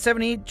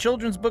 1978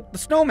 children's book, The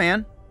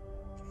Snowman.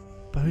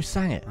 But who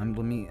sang it? Let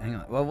me hang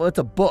on. Well, it's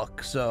a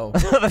book, so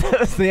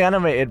That's the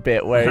animated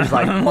bit where he's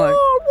like, I'm like-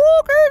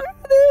 "Oh, walking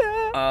in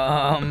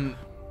the air."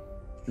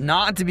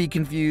 not to be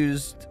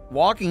confused.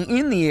 Walking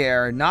in the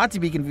air, not to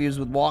be confused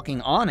with walking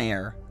on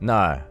air.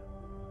 No.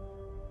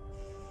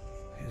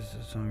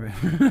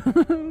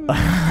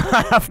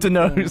 I have to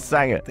know who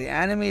sang it. The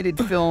animated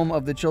film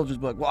of the children's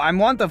book. Well, I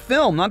want the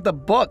film, not the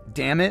book,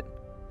 damn it.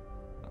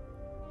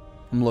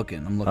 I'm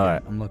looking. All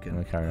right. I'm looking.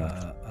 We'll carry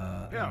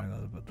on. Here,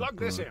 plug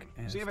this in.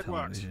 See if it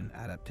works. Television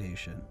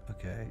adaptation.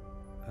 Okay.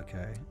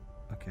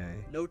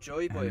 No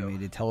joy, boyo.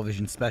 Animated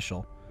television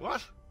special.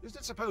 What? Is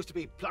it supposed to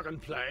be plug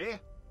and play?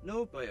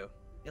 No, boyo.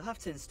 You'll have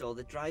to install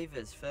the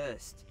drivers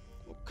first.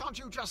 Well, can't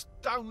you just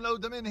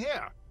download them in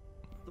here?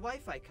 The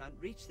Wi-Fi can't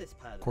reach this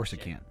pile. Of course it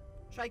can't.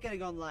 Try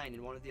getting online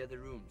in one of the other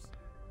rooms.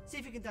 See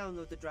if you can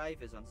download the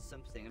drivers onto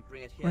something and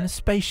bring it We're in here. a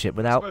spaceship I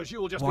without suppose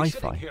you'll just be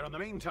sitting Wi-Fi. here in the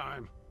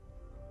meantime.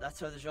 That's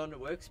how the genre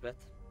works, but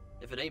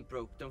if it ain't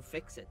broke, don't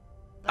fix it.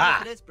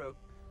 Ah. If it is broke,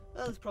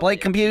 well, it's probably Blake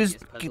a composed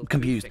genius puzzle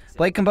to fix it.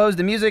 Blake composed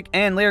the music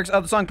and lyrics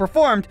of the song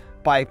performed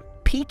by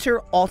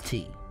Peter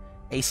Alty,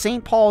 a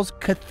St. Paul's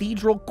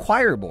Cathedral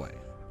choir boy.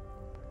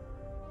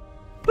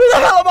 Who the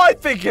hell am I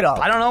thinking of?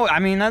 I don't know. I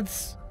mean,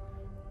 that's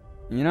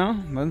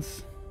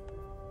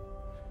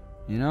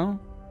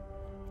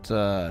it's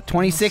a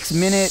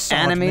 26-minute Sod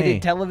animated me.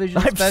 television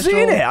I've special.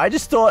 seen it. I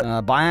just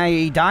thought.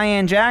 By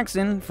Diane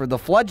Jackson for the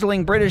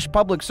fledgling British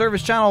Public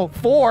Service Channel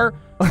 4.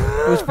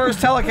 It was first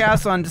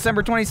telecast on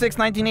December 26,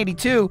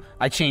 1982.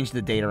 I changed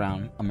the date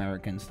around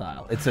American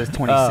style. It says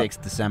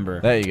 26th December.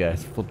 There you go.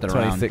 Flipped it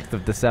around. 26th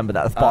of December.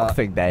 That's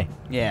Boxing Day.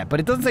 Yeah, but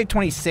it doesn't say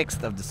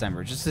 26th of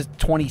December. It just says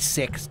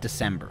 26th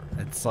December.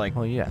 It's like,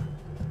 Oh yeah.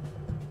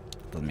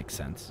 doesn't make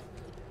sense.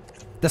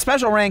 The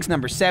special ranks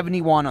number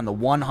 71 on the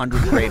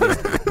 100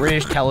 greatest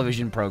British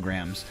television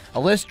programs. A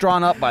list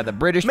drawn up by the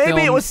British Maybe Film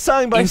it was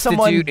sung by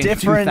someone Institute in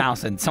different.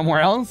 2000. Somewhere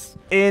else?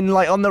 In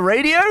like on the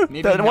radio.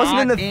 That it wasn't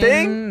in the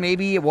thing.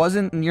 Maybe it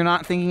wasn't. You're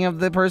not thinking of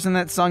the person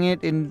that sung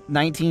it in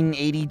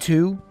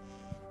 1982.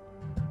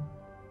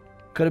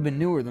 Could have been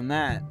newer than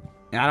that.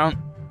 I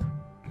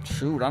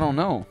don't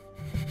know.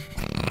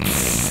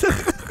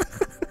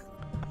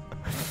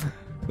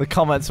 The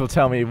comments will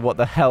tell me what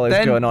the hell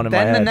is going on in my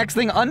head. Then the next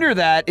thing under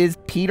that is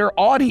Peter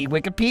Audie,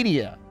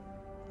 Wikipedia.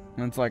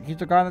 And it's like, he's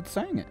the guy that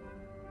sang it.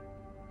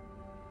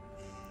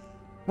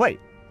 Wait.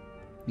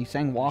 He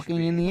sang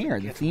Walking in the Air,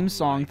 the theme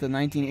song to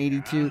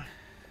 1982.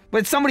 But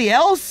it's somebody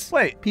else?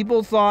 Wait.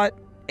 People thought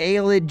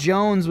Aled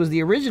Jones was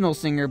the original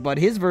singer, but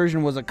his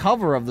version was a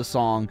cover of the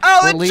song.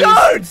 Aled released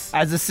Jones!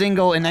 As a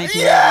single in 1982.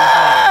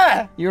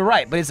 Yeah! You're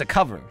right, but it's a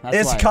cover. That's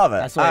It's why, a cover.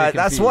 That's why,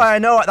 That's why I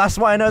know. That's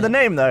why I know the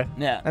name though.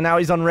 Yeah. And now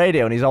he's on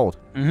radio and he's old.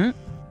 Mm-hmm.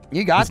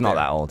 You got He's not there.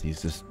 that old.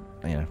 He's just,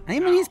 you know, I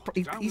mean,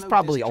 he's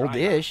probably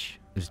oldish.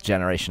 his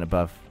generation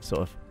above,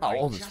 sort of. Oh,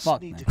 old as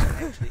fuck, man.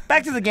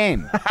 Back to the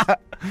game.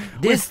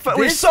 We've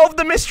solved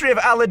the mystery of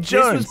Aled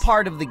Jones. This was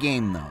part of the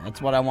game, though.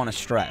 That's what I want to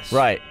stress.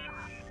 Right.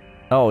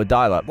 Oh,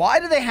 dial-up. Why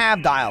do they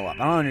have dial-up?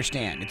 I don't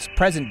understand. It's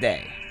present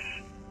day.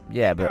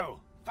 Yeah, but Oh,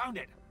 found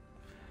it.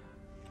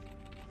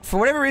 For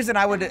whatever reason,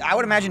 I would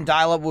imagine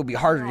dial-up would be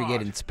harder to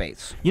get in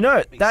space. you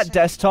know that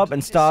desktop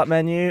and start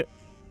menu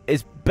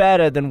is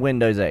better than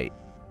Windows 8.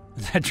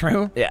 Is that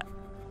true? Yeah.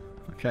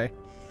 Okay.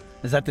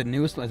 Is that the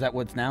newest? Is that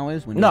what's now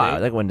is? Windows No, 8? I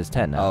think Windows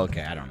 10 now. Oh,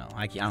 okay. I don't know.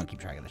 I don't keep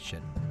track of this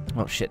shit.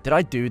 Oh shit! Did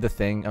I do the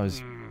thing? I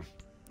was.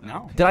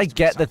 No. Did I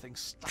get the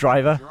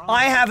driver?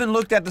 I haven't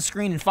looked at the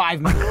screen in 5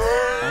 minutes.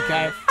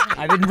 Okay.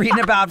 I've been reading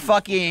about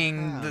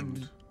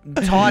fucking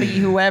the Toddy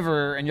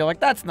whoever, and you're like,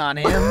 that's not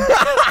him.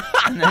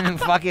 And then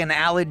fucking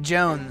Aled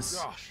Jones.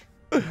 Gosh,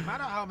 no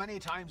matter how many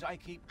times I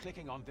keep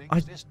clicking on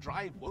things, this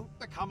drive won't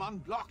become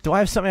unblocked. Do I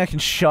have something I can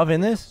shove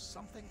in this?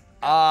 Something.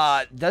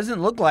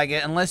 Doesn't look like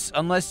it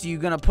unless you're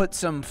gonna put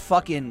some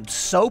fucking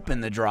soap in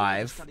the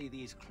drive. Study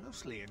these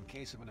closely in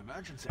case of an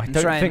emergency. I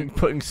don't think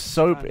putting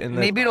soap in the.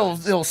 Maybe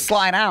it'll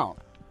slide out.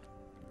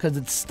 Cause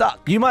it's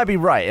stuck. You might be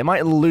right. It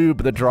might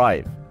lube the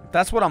drive.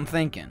 That's what I'm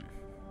thinking.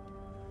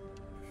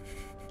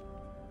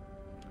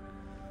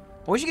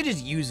 I wish you could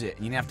just use it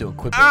and you didn't have to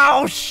equip it.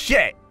 Oh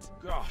shit!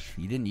 Gosh,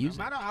 You didn't use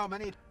no it. matter how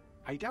many,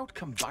 I doubt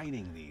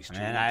combining these two.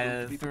 And will I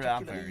prove to be threw it out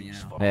particularly there, you know.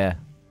 useful. Yeah.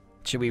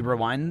 Should we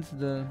rewind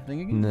the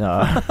thing again?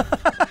 No.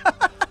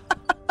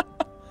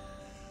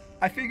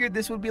 I figured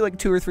this would be like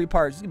 2 or 3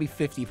 parts. It's gonna be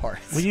 50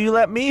 parts. Will you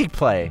let me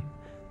play?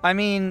 I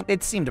mean,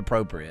 it seemed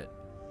appropriate.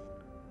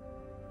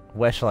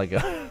 Where shall I go?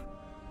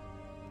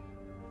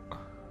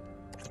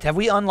 Have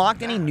we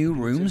unlocked any new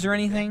rooms or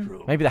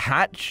anything? Maybe the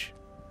hatch?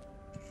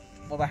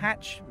 Well, the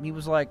hatch, he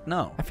was like,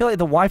 no. I feel like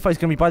the Wi-Fi is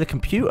going to be by the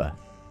computer.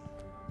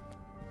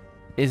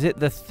 Is it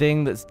the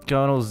thing that's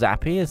going all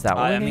zappy? Is that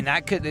what I we mean, need?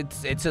 that could.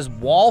 It says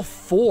wall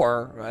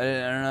 4.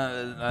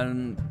 I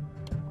don't know.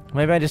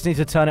 Maybe I just need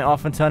to turn it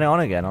off and turn it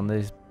on again on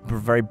these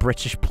very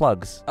British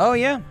plugs. Oh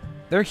yeah,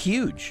 they're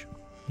huge.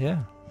 Yeah.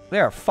 They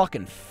are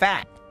fucking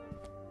fat.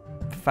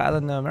 Fatter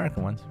than the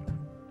American ones.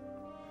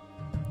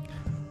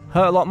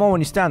 Hurt a lot more when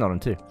you stand on them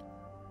too.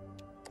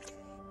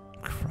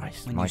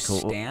 Christ, When Michael.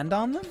 you stand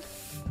on them?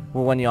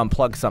 Well, when you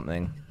unplug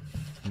something,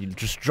 you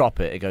just drop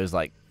it. It goes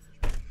like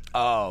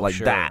Oh,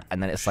 sure. that,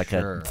 and then it's like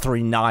Sure.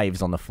 3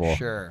 knives on the floor.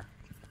 Sure.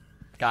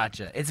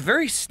 Gotcha. It's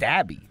very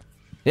stabby.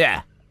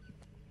 Yeah.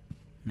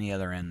 On the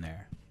other end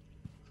there.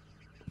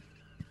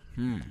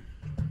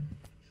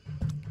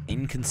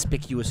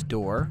 Inconspicuous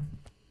door.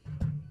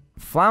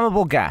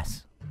 Flammable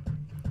gas.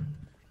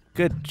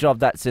 Good job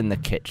that's in the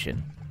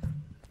kitchen.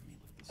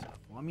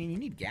 Well, I mean, you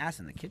need gas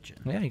in the kitchen.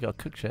 Yeah, you gotta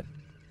cook shit.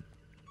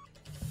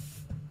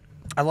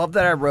 I love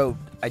that I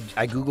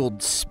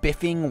googled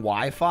spiffing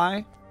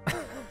Wi-Fi.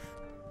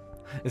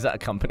 Is that a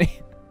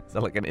company? Is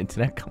that like an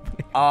internet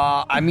company?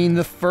 I mean,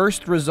 the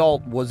first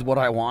result was what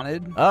I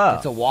wanted. Oh.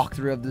 It's a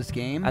walkthrough of this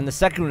game. And the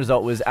second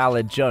result was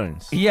Aled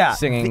Jones. Yeah.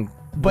 Singing.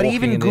 But Walking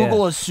even in the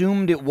Google Air.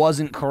 assumed it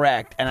wasn't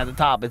correct, and at the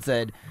top it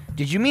said,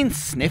 "Did you mean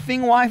sniffing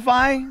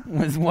Wi-Fi?"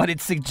 was what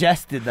it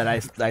suggested that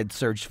I'd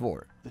searched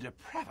for. The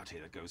depravity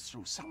that goes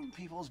through some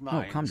people's Oh,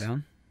 minds. calm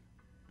down.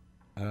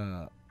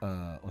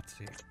 Let's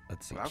see.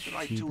 Without the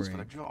right Key tools for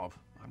the break. job,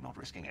 I'm not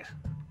risking it.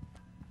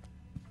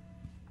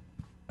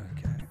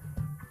 Okay.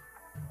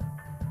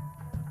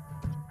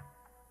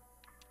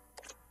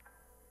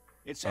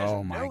 It says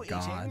Oh my no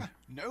God. eating,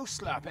 no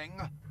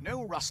slurping,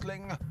 no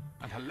rustling,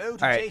 and hello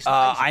to All right. Jason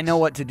I Isaacs. know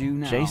what to do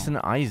now. Jason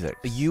Isaacs.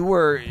 You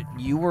were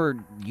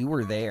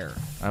there.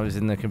 I was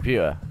in the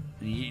computer.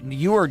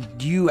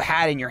 You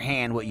had in your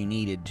hand what you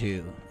needed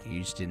too. You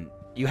just didn't.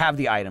 You have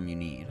the item you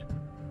need.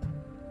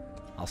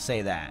 I'll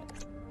say that.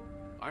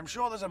 I'm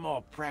sure there's a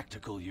more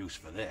practical use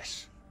for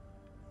this.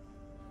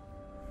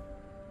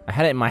 I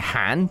had it in my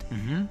hand.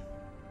 Mm-hmm.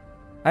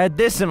 I had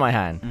this in my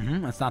hand.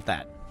 Mm-hmm. It's not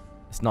that.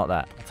 It's not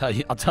that.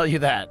 I'll tell you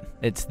that.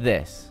 It's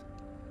this.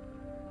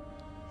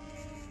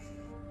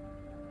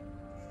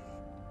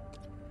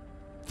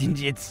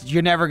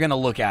 You're never gonna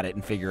look at it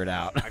and figure it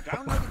out. I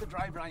downloaded the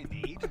driver I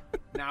need.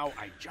 Now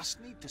I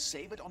just need to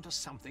save it onto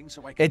something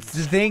so I can. It's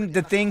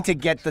the thing to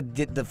get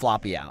the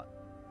floppy out.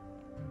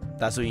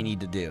 That's what you need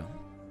to do.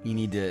 You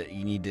need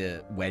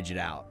to wedge it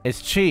out.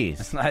 It's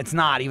cheese. It's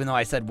not, even though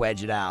I said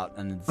wedge it out,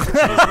 and it's wedge.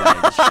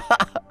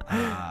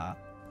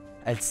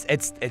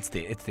 It's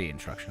the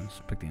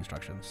instructions. Pick the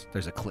instructions.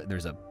 There's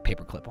a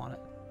paper clip on it.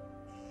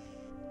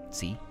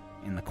 See,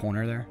 in the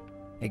corner there.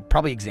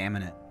 Probably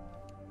examine it.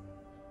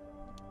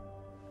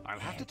 I'll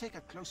have to take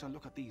a closer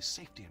look at these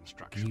safety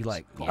instructions. Can you,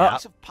 like, For yeah. a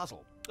piece of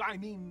puzzle. I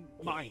mean,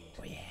 mind.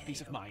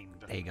 Piece of mind.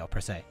 There you go.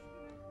 Press A.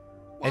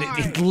 And Why?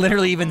 it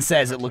literally even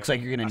says it looks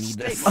like you're gonna need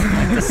this statement.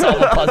 like, to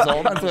solve a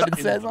puzzle. That's what it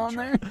says on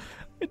there.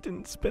 It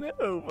didn't spin it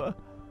over.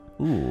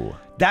 Ooh.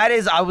 That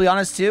is, I'll be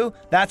honest too,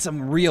 that's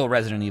some real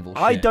Resident Evil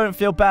shit. I don't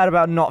feel bad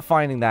about not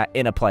finding that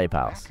in a play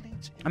pals.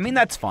 I mean,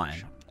 that's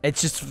fine.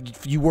 It's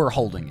just you were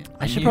holding it.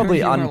 I should You- probably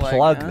you were unplug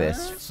like,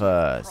 this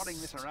Prodding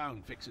this first.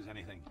 around fixes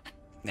anything.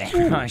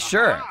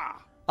 Sure.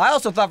 Ah, I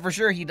also thought for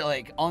sure he'd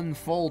like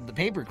unfold the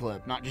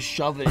paperclip, not just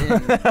shove it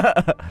in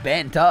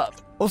bent up.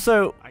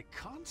 Also, I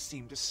can't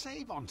seem to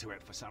save onto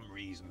it for some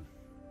reason.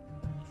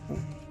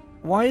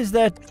 why is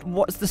there...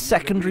 What's the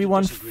secondary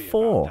one disagree about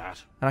for?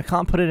 that. And I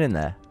can't put it in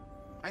there.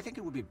 I think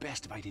it would be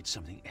best if I did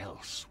something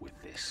else with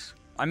this.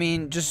 I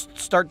mean, just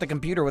start the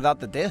computer without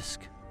the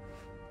disc.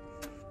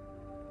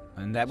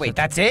 And wait,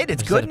 that's it?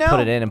 It's Just good have to now? Put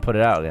it in and put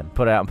it out again.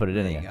 Put it out and put it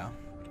in There you again.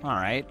 go. All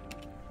right.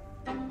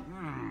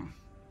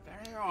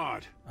 Very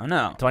odd. Oh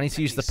no. Do I need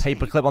to use the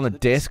paperclip on the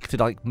disc to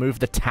like move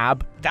the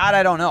tab? That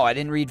I don't know. I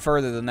didn't read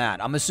further than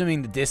that. I'm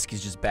assuming the disc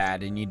is just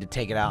bad and you need to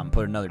take it out and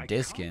put another I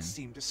disc can't in.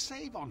 seem to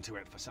save onto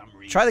it for some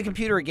reason. Try the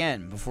computer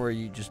again before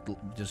you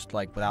just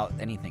like without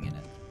anything in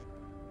it.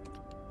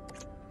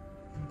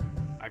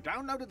 I've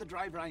downloaded the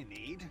driver I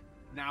need.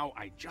 Now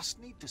I just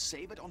need to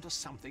save it onto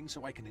something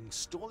so I can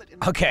install it in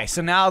the Okay,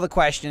 so now the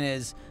question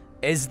is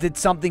it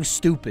something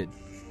stupid?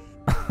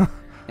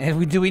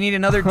 And do we need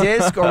another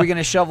disc, or are we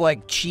gonna shove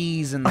like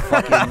cheese in the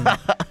fucking? I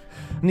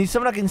need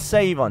something I can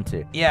save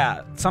onto.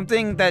 Yeah,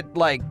 something that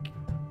like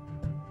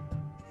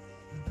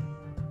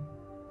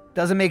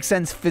doesn't make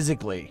sense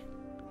physically.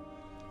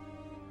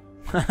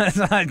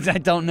 I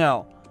don't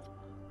know.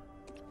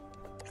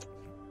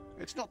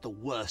 It's not the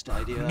worst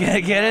idea.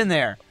 Get in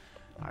there.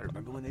 I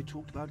remember when they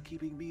talked about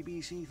keeping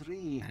BBC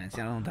Three. I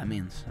don't know what that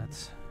means.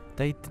 That's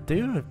They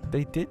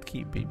did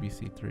keep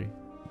BBC Three.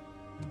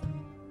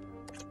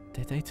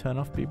 Did they turn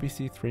off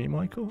BBC Three,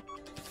 Michael?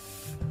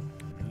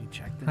 you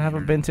check the I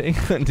haven't meter. been to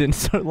England in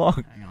so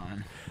long. Hang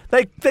on.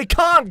 They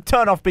can't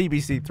turn off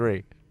BBC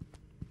Three.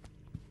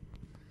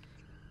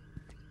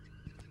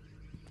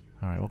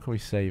 All right, what can we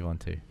save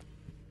onto?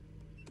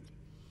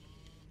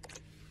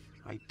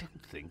 I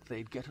don't think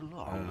they'd get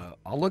along.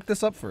 I'll look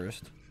this up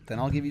first. Then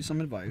I'll give you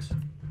some advice.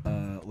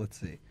 Let's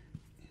see.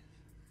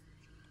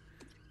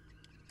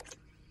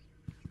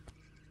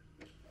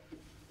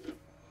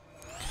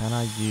 Can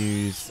I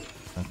use?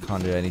 I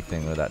can't do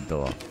anything with that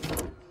door.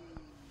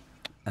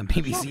 And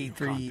BBC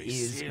Three Can't be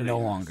is serious. no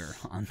longer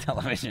on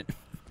television.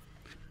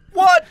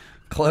 What?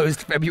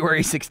 Closed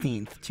February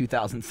 16th,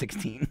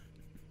 2016.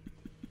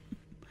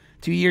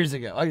 2 years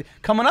ago.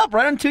 Coming up,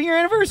 right on 2-year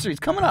anniversary. It's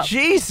coming up.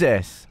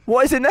 Jesus!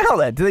 What is it now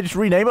then? Do they just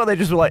rename it or they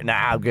just were like, nah,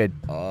 I'm good?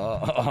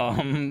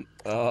 I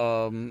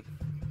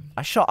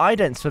shot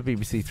idents for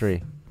BBC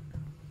Three.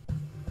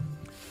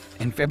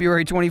 In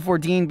February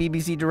 2014,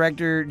 BBC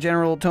Director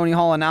General Tony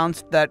Hall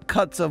announced that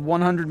cuts of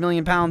 £100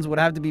 million would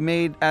have to be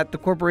made at the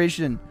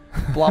corporation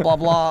blah blah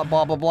blah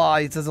blah blah blah.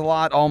 It says a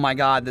lot. Oh my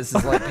god, this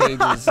is like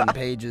pages and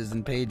pages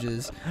and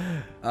pages.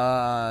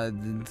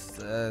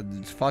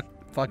 Fuck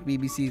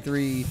BBC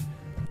Three.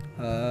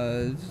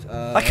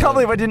 I can't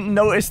believe I didn't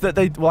notice that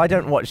they. Well, I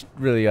don't watch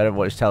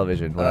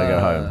television when I go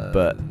home,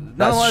 but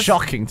that's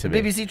shocking to me.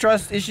 BBC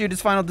Trust issued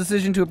its final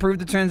decision to approve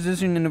the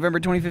transition in November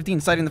 2015,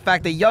 citing the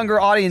fact that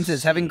younger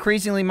audiences have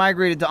increasingly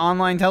migrated to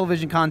online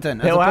television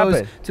content as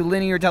opposed to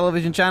linear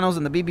television channels,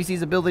 and the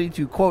BBC's ability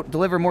to, quote,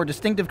 deliver more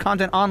distinctive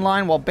content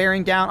online while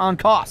bearing down on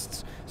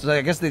costs. So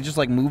I guess they just,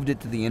 like, moved it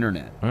to the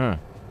internet. All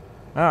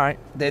right.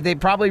 They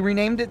probably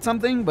renamed it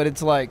something, but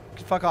it's like,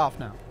 fuck off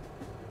now.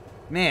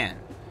 Man.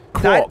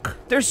 Quark.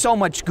 There's so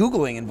much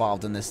Googling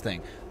involved in this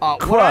thing.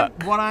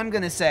 What I'm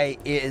going to say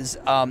is,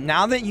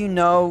 now that you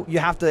know you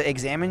have to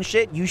examine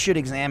shit, you should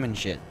examine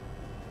shit.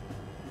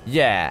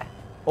 Yeah.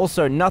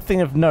 Also,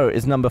 nothing of note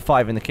is number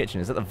 5 in the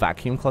kitchen. Is that the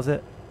vacuum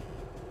closet?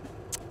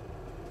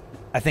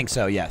 I think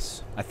so,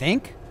 yes. I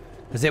think?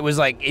 Because it was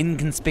like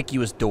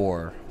inconspicuous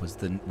door was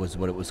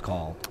what it was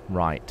called.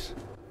 Right.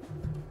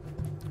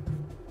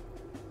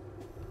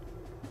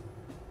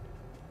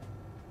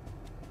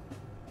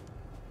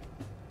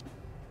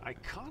 I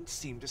can't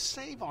seem to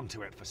save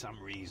onto it for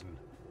some reason.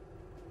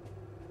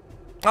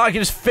 Oh, I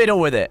can just fiddle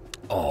with it.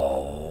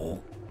 Oh.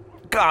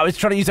 God, I was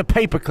trying to use a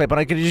paperclip and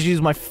I could just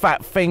use my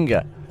fat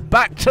finger.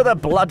 Back to the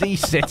bloody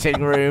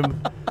sitting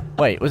room.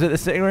 Wait, was it the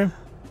sitting room?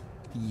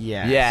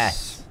 Yes.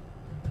 Yes.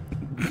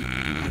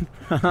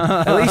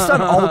 At least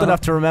I'm old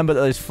enough to remember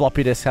that those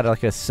floppy disks had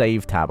like a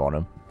save tab on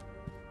them.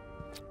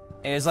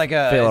 It's like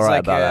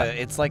a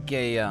it's like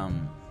a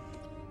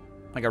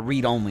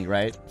read only,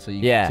 right? So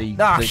you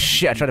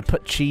shit, I tried to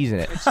put cheese in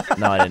it.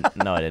 No, I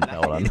didn't.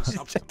 Hold on. They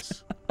said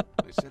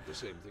the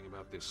same thing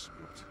about this.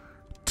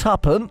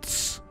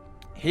 Tuppence.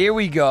 Here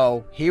we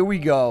go.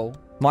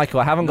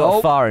 Michael, I haven't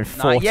got far in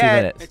 40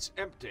 minutes. It's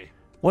empty.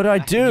 What do I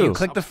do? You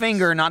click the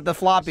finger, not the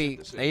floppy.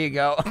 There you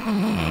go.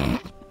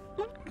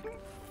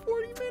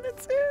 40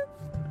 minutes in.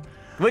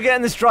 We're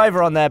getting this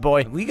driver on there,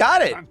 boy. We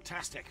got it.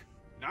 Fantastic.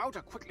 Now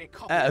to quickly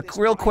copy this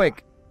real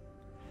quick.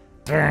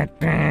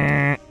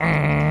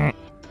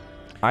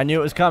 I knew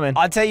it was coming.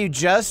 I'll tell you,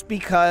 just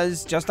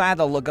I had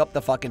to look up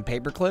the fucking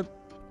paperclip.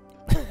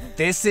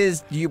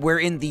 We're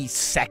in the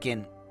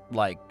second,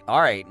 like,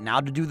 all right,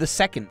 now to do the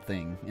second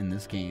thing in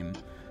this game.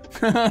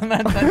 I don't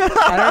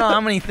know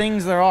how many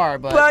things there are,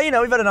 but... Well, you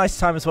know, we've had a nice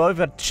time as well. We've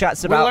had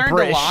chats about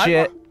British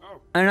shit.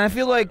 And I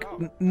feel like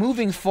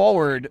moving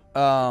forward,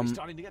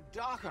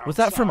 was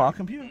that from our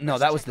computer? No,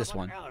 that was this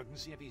one.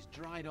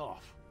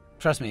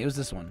 Trust me, it was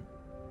this one.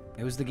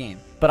 It was the game.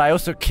 But I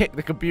also kicked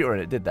the computer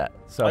and it did that.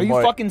 So are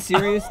you fucking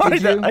serious?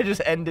 Did you? I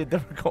just ended the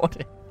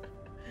recording.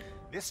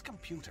 This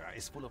computer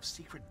is full of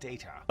secret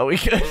data. Oh, we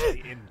could.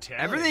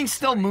 Everything's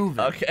still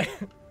moving. Okay.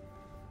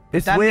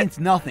 That means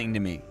nothing to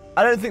me.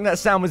 I don't think that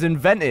sound was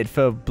invented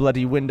for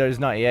bloody Windows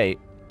 98.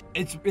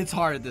 It's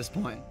hard at this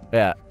point.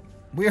 Yeah.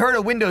 We heard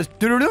a Windows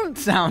doo-doo-doo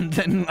sound,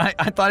 and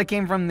I thought it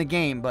came from the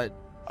game, but...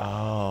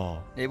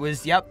 Oh. It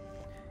was, yep.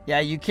 Yeah,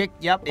 you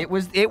kicked, yep. It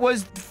was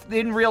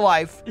in real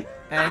life,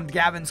 and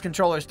Gavin's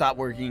controller stopped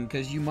working,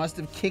 because you must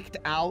have kicked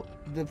out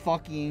the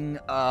fucking,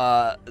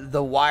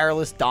 the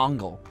wireless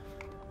dongle.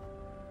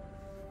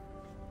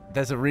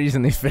 There's a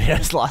reason these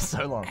videos last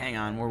so long. Hang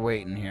on, we're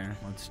waiting here.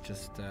 Let's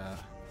just,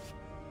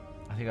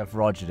 I think I've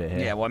rogered it here.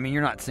 Yeah, well, I mean,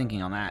 you're not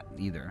syncing on that,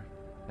 either.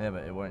 Yeah,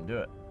 but it won't do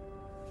it.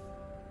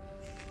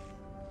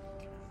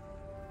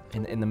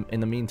 In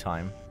the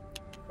meantime.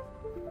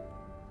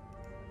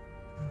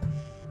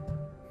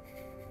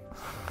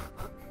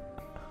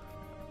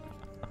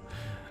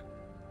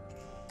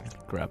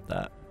 Grab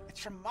that.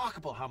 It's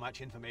remarkable how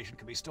much information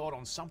can be stored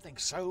on something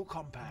so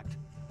compact.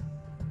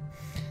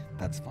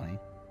 That's funny.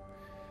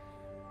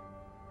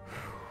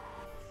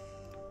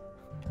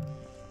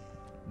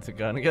 Is it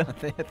going again?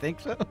 I think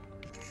so.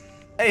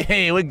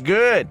 Hey, we're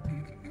good.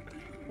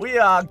 We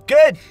are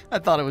good. I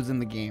thought it was in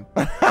the game.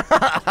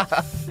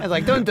 I was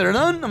like, dun dun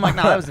dun. I'm like,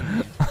 nah, that was in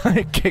the game.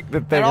 I kicked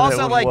the thing. And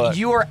also, like, work.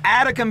 you are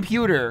at a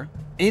computer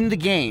in the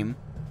game.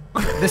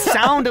 The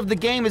sound of the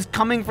game is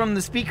coming from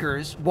the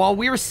speakers while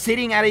we're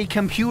sitting at a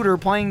computer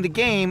playing the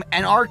game,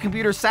 and our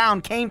computer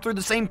sound came through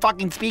the same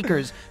fucking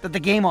speakers that the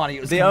game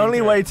audio is. The only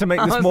through. way to make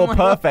this more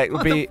perfect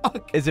would be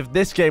is if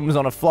this game was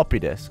on a floppy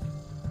disk.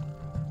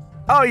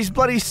 Oh, he's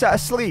bloody sat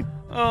asleep.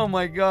 Oh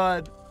my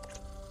god.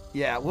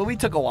 Yeah, well, we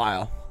took a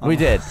while. We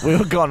did. We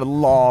were gone a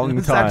long time.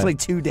 It's actually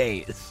 2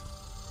 days.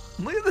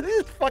 Look at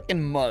this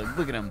fucking mug.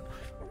 Look at him.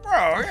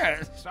 Oh,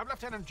 yes.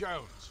 Sub-Lieutenant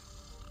Jones.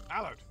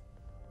 Allard,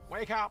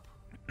 wake up.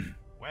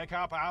 Wake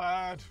up,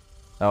 Allard.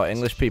 Oh,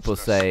 English people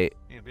say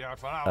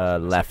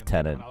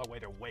lieutenant. Another way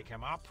to wake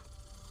him up.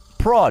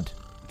 Prod.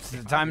 It's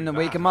the time to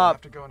wake him up.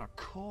 Have to go on a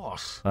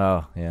course.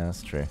 Oh, yeah,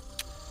 that's true.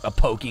 A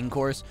poking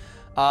course.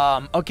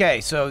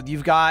 Okay, so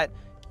you've got...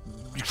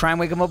 Try and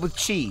wake him up with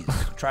cheese.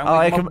 Try and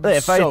wake him up with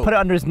if I soap. put it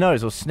under his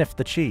nose, he'll sniff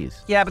the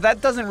cheese. Yeah, but that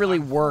doesn't really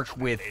work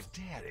with...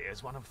 Dairy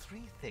is one of 3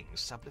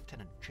 things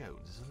Sub-Lieutenant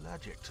Jones is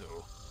allergic to.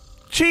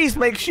 cheese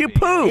makes you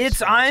poop.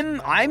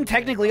 I'm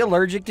technically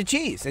allergic to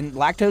cheese, and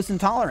lactose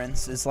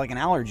intolerance is like an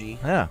allergy.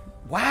 Yeah.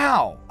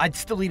 Wow. I'd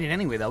still eat it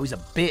anyway, though. He's a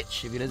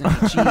bitch if he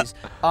doesn't eat cheese.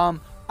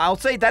 I'll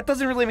say that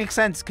doesn't really make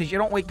sense because you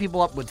don't wake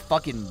people up with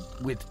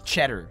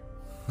cheddar.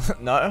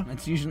 No.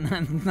 It's usually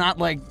not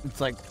like it's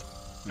like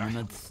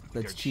that's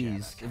Good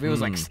cheese. cheddar. If it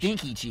was like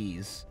stinky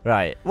cheese,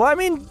 Right. Well, I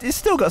mean, it's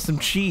still got some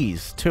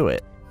cheese to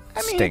it. I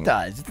mean Stink. it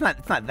does. It's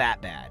not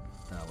that bad.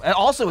 Though. And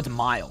also, it's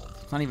mild.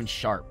 It's not even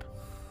sharp.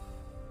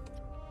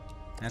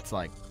 That's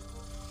like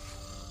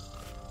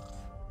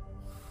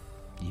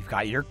you've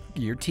got your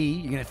tea.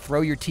 You're gonna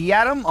throw your tea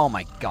at him? Oh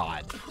my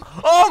god!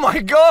 Oh my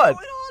god!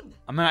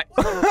 I'm gonna.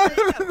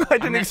 I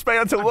didn't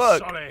expect that to work.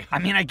 Sorry. I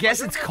mean, I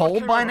guess it's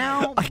cold by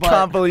now. I but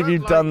can't believe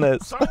you've done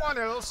this. Someone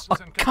else I is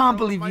in can't control of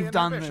believe my you've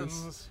done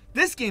inhibitions. this.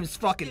 This game's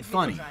fucking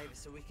funny.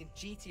 So we can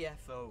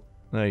GTFO.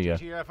 There you go.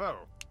 TFO.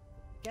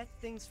 Get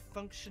things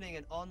functioning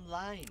and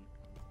online.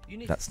 You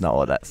need That's to not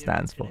what start that your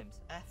stands for.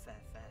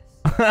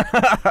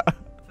 acronyms, FFS.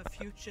 For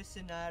future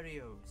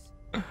scenarios.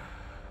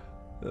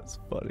 That's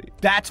funny.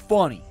 That's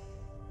funny.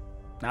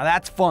 Now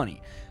that's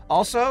funny.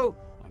 Also,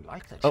 I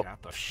like the Oh, chap,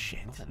 but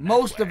shit. not in that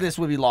most of way. this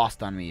would be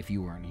lost on me if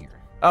you weren't here.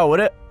 Oh, would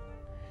it?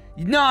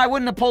 No, I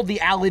wouldn't have pulled the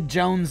Alid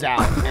Jones out.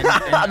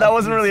 That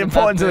wasn't really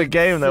important to the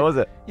game, though, was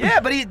it?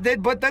 Yeah,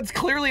 but that's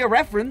clearly a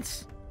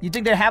reference. You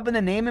think they happen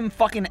to name him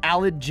fucking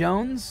Alid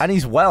Jones? And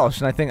he's Welsh,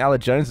 and I think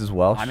Alec Jones is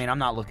Welsh. I mean, I'm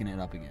not looking it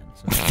up again.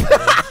 So.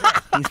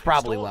 He's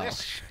probably Stall Welsh.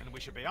 this, and we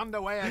should be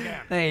underway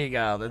again. There you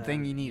go, the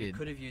thing you needed.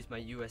 Could have used my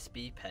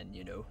USB pen,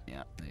 you know.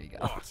 Yeah, there you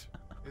go. What?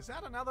 Is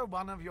that another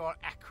one of your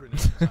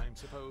acronyms I'm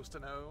supposed to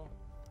know?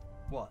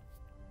 What?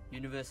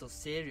 Universal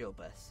Serial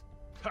Bus.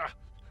 Ha!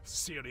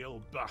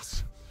 Serial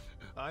bus.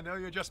 I know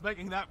you're just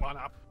making that one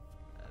up.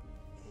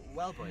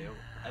 Well, boyo,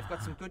 I've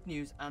got some good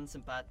news and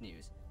some bad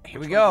news. Here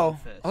we Which one do you go.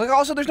 want first? Look,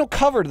 also, there's no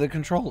cover to the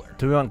controller.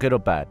 Do we want good or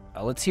bad?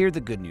 Let's hear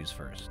the good news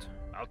first.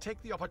 I'll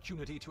take the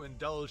opportunity to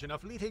indulge in a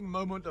fleeting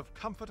moment of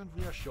comfort and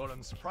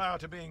reassurance prior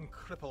to being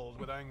crippled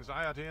with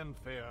anxiety and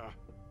fear.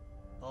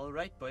 All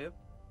right, boyo.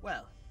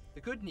 Well,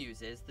 the good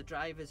news is the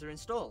drivers are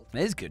installed. It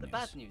is good The news.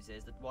 bad news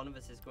is that one of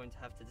us is going to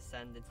have to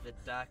descend into the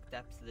dark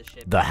depths of the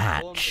ship The and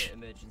perform hatch. the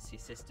emergency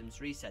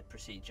systems reset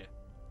procedure.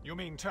 You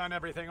mean turn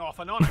everything off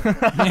and on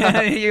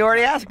again? You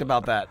already asked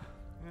about that.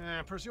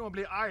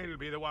 Presumably I'll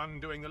be the one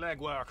doing the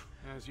legwork,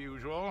 as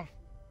usual.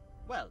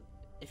 Well,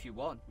 if you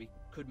want, we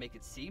could make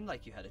it seem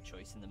like you had a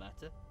choice in the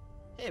matter.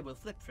 Here, we'll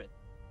flip for it.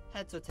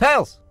 Heads or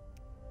tails?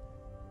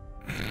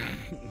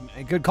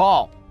 Tails! Good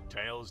call.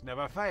 Tails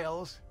never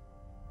fails.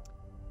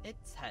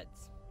 It's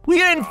heads. We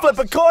didn't flip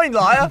a coin, I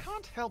liar!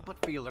 can't help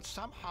but feel that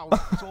somehow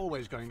it's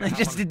always going to He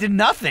happen. just did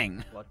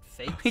nothing. What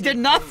fate He did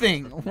so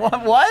nothing. throws What- that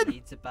men what?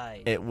 need to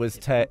bide. It was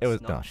If it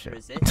was looks not oh shit.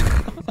 resist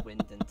both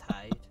wind and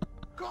tide.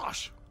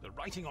 Gosh, the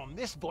writing on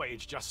this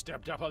voyage just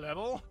stepped up a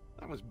level.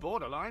 That was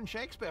borderline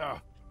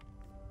Shakespeare.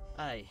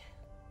 Aye,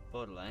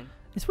 borderline.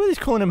 It's weird he's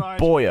calling him Right,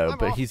 Boyo, I'm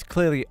but off. he's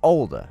clearly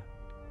older.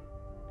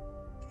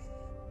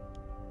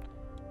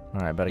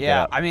 Alright, better Yeah,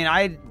 get up. I mean,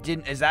 I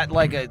didn't. Is that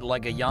like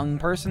a young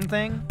person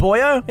thing?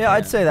 Boyo? Yeah, Yeah.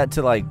 I'd say that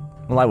to like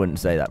well, I wouldn't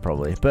say that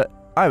probably, but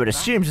I would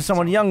assume to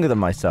someone younger than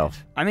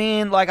myself. I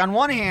mean, like on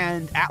one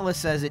hand, Atlas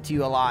says it to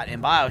you a lot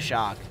in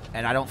BioShock,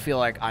 and I don't feel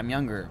like I'm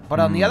younger. But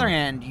on the other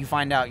hand, you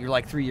find out you're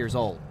like 3 years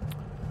old.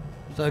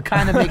 So it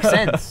kind of makes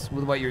sense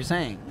with what you're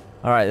saying.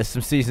 Alright, there's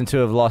some season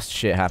 2 of Lost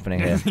shit happening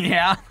here.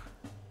 Yeah.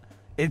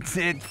 It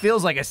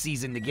feels like a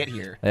season to get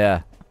here.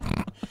 Yeah.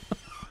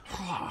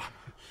 I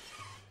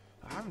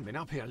haven't been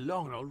up here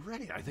long, and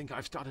already I think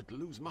I've started to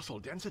lose muscle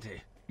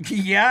density.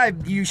 Yeah,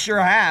 you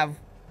sure have.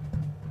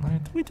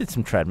 We did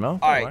some treadmill.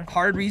 All don't right, worry.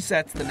 hard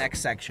resets the next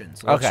section.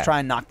 So let's Okay. try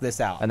and knock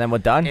this out. And then we're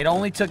done? It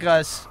only took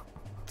us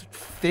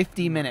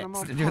 50 On a minutes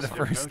more to do the positive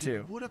first note, two.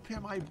 It would appear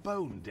my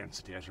bone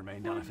density has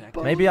remained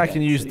unaffected. Maybe I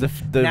can use the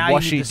Now you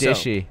washy need the soap.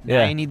 dishy. Now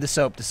Yeah. you need the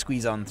soap to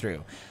squeeze on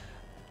through.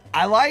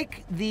 I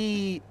like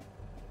the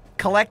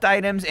collect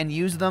items and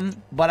use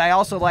them, but I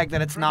also like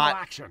that it's Criminal not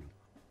action.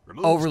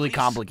 Removes overly grease,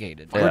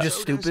 complicated. Yeah. Or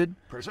just odors, stupid.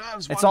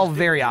 preserves It's one's all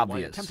very dignity while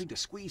obvious. attempting to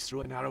squeeze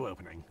through a narrow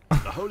opening. The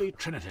holy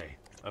trinity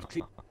of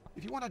clean.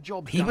 If you want a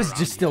job He done was around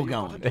just still here, you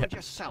ought to going. do it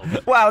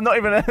yourself. Wow, not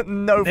even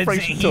no It's-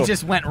 friction he talk.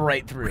 just went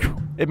right through.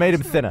 It made him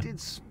Still, thinner. It did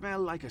smell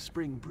like a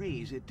spring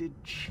breeze. It did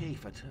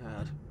chafe a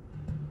turd.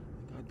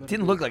 I'd better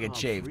Didn't be look like it carb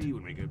chafed. free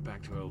when we go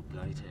back to old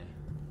Blighty.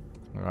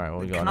 Alright,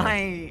 what we got Can now?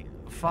 I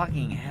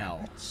fucking hell?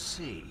 Let's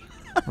see.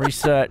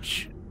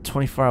 Research,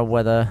 24-hour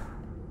weather,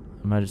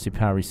 emergency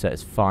power reset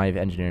is 5,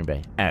 engineering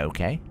bay.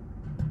 Okay.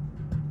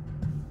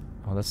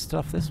 Oh, there's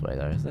stuff this way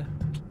though, is there?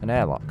 An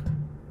airlock.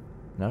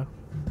 No?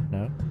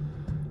 No?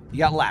 You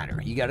got ladder.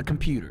 You got a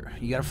computer.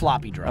 You got a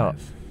floppy Oh,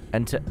 drive.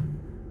 enter.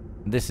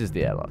 This is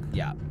the airlock.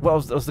 Yeah. What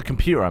was the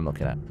computer I'm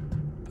looking at?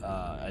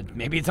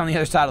 Maybe it's on the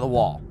other side of the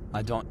wall.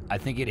 I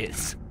think it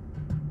is.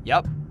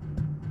 Yep.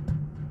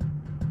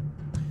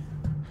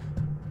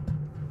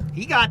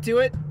 He got to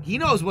it. He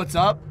knows what's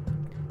up.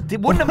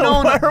 Wouldn't have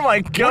known. Where am I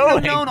Wouldn't going?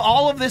 have known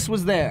all of this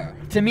was there.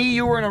 To me,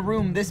 you were in a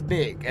room this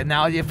big, and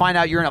now you find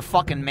out you're in a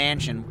fucking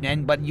mansion.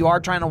 But you are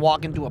trying to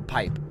walk into a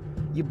pipe.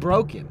 You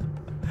broke him.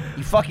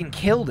 You fucking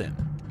killed him.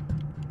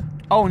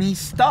 Oh, and he's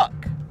stuck.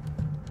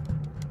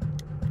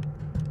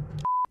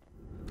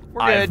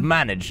 We're good. I've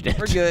managed it.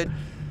 We're good.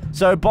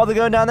 So, bother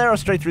going down there or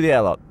straight through the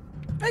airlock?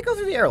 I go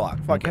through the airlock.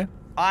 Fuck Okay. it.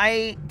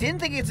 I didn't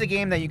think it's a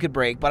game that you could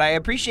break, but I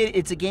appreciate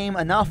it's a game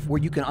enough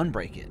where you can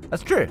unbreak it.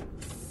 That's true.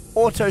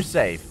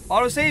 Autosave.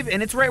 Autosave,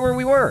 and it's right where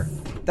we were.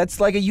 That's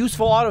like a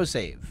useful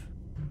autosave.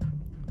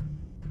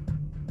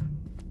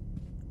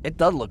 It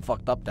does look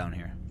fucked up down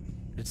here.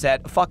 It's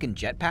that fucking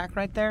jetpack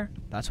right there.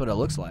 That's what it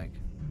looks like.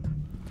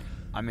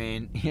 I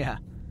mean, yeah.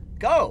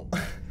 Go!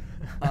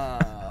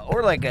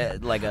 Or like a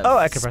I can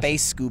press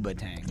space scuba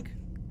tank.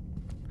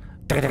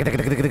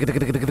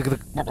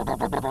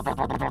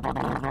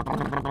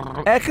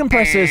 Air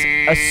compressors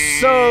are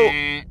so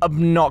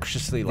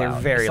obnoxiously They're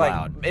loud. very It's like,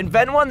 loud.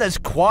 invent one that's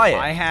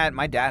quiet.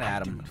 My dad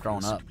had them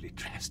growing up.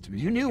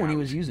 You knew when he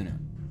was using it.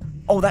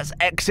 Oh, that's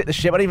exit the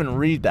ship. I didn't even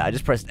read that. I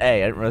just pressed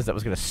A. I didn't realize that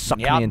was going to suck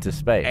Yep. me into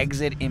space.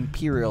 Exit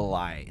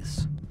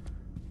Imperialize.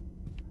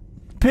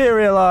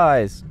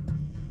 Imperialize.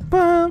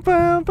 Bum,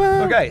 bum,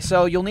 bum. Okay,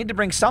 so you'll need to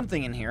bring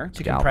something in here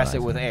to compress it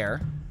Galvanize with it.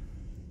 air.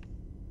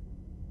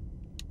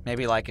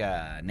 Maybe like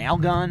a nail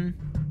gun,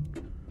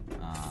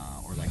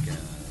 or like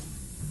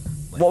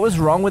a What was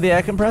wrong with the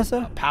air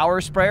compressor?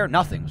 power sprayer.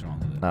 Nothing's wrong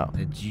with it. Oh.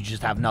 You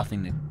just have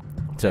nothing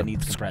that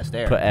needs compressed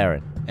air. Put air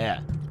in. Yeah.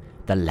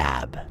 The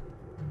lab.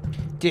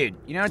 Dude,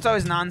 you know it's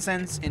always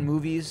nonsense in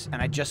movies, and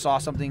I just saw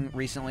something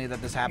recently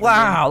that this happened.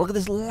 Wow, look at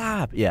this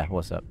lab. Yeah,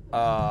 what's up?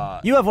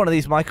 In. You have one of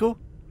these, Michael?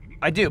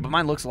 I do, but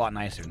mine looks a lot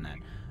nicer than that.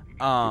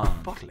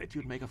 Bottle it,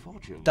 you'd make a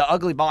fortune. The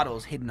ugly bottle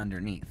is hidden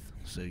underneath,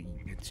 so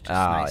it's just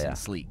nice yeah. and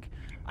sleek.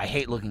 I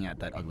hate looking at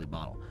that ugly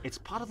bottle. It's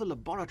part of the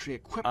laboratory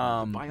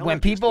equipment. When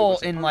people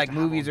in like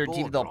movies or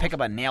TV, they'll pick up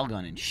a nail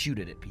gun and shoot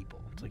it at people.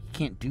 It's like you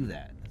can't do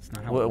that. That's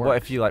not how it works. What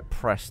if you like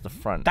press the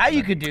front? That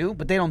you could do,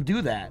 but they don't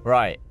do that.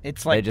 Right.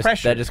 It's like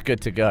pressure. They're just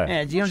good to go.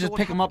 Yeah, you don't just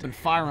pick them up and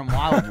fire them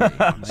wildly.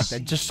 Like, I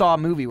just saw a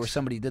movie where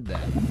somebody did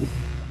that.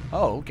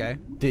 Oh, okay.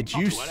 Did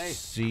you Not to worry.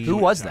 see? Who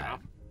was that?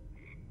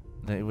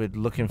 They were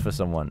looking for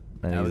someone.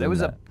 And he No, was there in was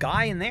there. a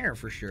guy in there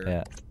for sure.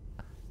 Yeah.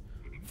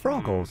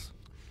 Froggles.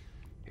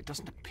 It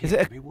doesn't appear Is it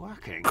to a be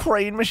working.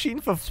 crane machine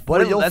for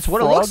What real that's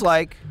what it looks frogs?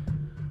 like.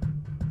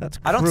 That's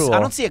I cruel.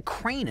 don't see a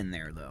crane in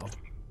there though.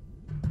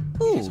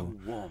 There's a Ooh.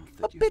 warmth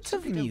a that you bit of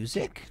simply don't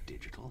music. get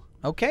digital.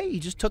 Okay, you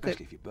just took it.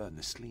 Especially if you burn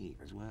the sleeve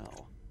as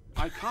well.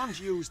 I can't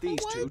use these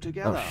two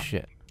together. Oh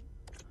shit.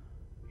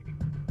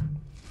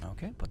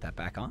 Okay, put that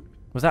back on.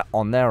 Was that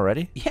on there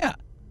already? Yeah.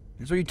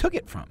 That's where you took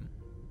it from.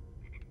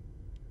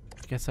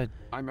 I guess I.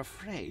 I'm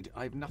afraid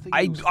I've nothing.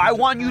 I useful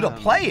want you to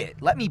hand. play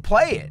it. Let me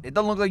play it. It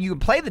doesn't look like you can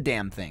play the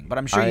damn thing, but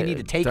I'm sure you need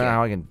to take don't it. know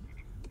how I can.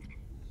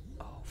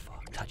 Oh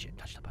fuck! Touch it.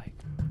 Touch the bike.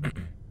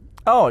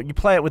 Oh, you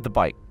play it with the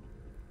bike.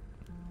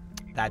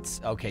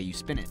 That's okay. You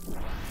spin it.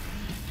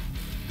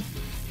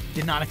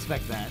 Did not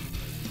expect that.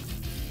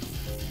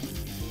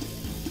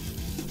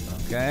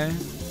 Okay.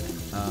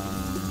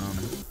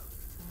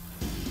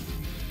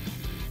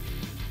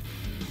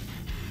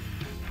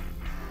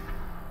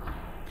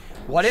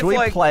 What Should if we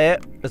like? play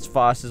it as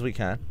fast as we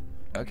can?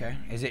 Okay.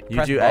 Is it You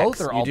press do both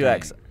X. or You do alternate?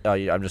 X. Oh,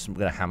 I'm just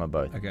gonna hammer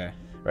both. Okay.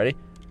 Ready?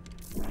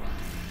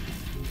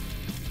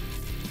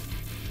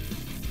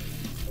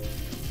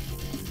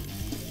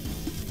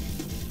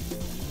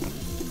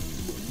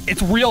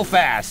 It's real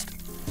fast.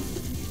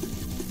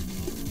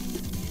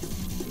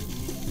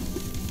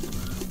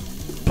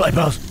 Play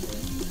boss.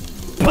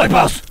 Play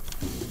boss.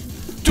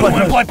 Doing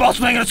play boss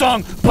making a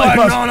song. Playing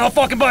boss. on a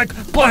fucking bike.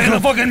 Playing the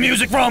fucking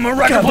music from a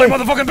record Can't player,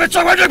 believe- motherfucking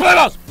bitch. Play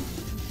boss.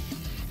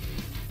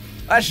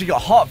 I actually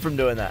got hot from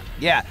doing that.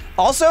 Yeah.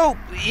 Also,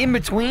 in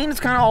between, it's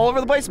kind of all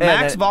over the place. Yeah,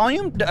 Max that-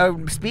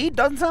 volume, speed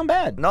doesn't sound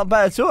bad. Not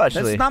bad at all,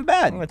 actually. That's not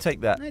bad. I'm gonna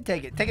take that.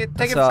 Take it. Take it.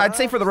 Take it. So- I'd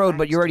say for the road,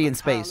 but you're already in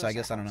space, so I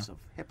guess I don't know. Of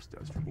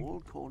hipsters from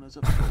all corners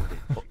of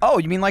Saudi. Oh,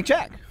 you mean like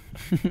Jack?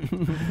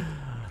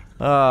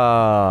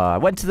 I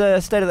went to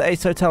the State of the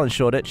Ace Hotel in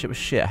Shoreditch. It was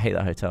shit. I hate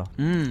that hotel.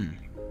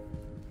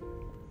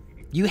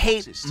 You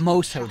hate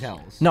most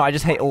hotels. No, I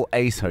just hate all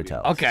Ace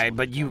hotels. Okay,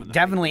 but you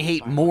definitely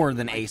hate more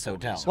than Ace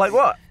Hotel. Like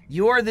what?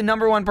 You're the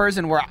 #1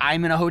 person where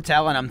I'm in a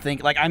hotel and I'm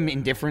thinking, like, I'm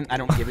indifferent. I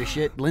don't give a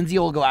shit. Lindsay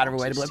will go out of her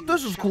way to be like,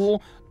 this is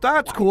cool.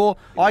 That's cool.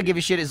 All I give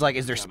a shit is, like,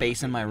 is there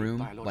space in my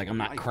room? Like, I'm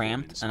not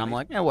cramped. And I'm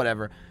like, yeah,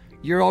 whatever.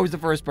 You're always the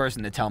first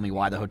person to tell me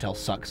why the hotel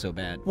sucks so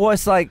bad. Well,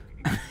 it's like,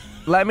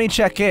 let me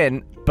check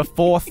in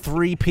before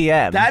 3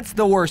 p.m. That's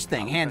the worst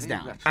thing, hands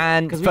down.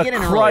 and 'cause we for get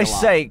in early a Christ's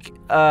lot. sake,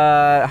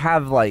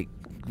 have like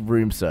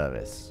room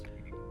service.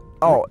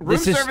 Oh, Room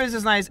this is service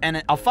is nice,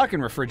 and a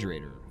fucking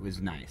refrigerator was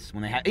nice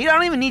when they had. You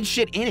don't even need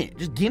shit in it.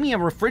 Just give me a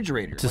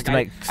refrigerator. Just Like, to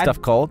make stuff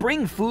I'd cold?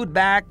 Bring food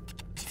back.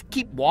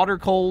 Keep water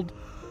cold.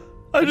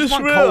 I just just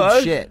want cold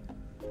realized. shit.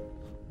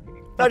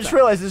 I just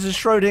realized this is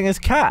Schrodinger's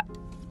cat.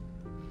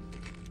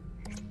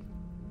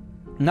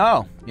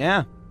 No.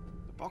 Yeah.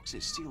 The box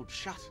is sealed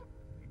shut.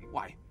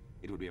 Why?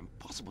 It would be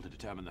impossible to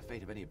determine the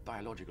fate of any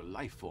biological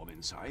life form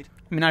inside.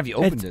 I mean, not if you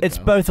opened it. It's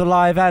though. both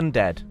alive and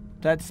dead.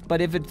 But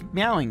if it's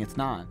meowing, it's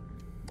not.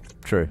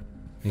 True.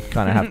 You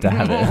kind of have to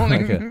have it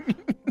like a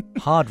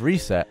hard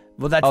reset.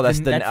 Well, that's oh,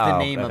 the oh,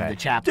 name okay. of the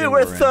chapter. Dude,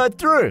 we're a in. third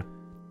through.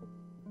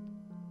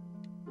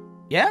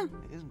 Yeah.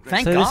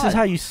 Thank So God. this is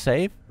how you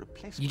save?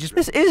 You just.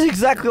 This is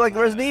exactly like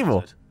Resident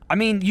Evil. I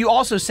mean, you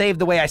also save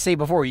the way I saved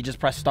before. You just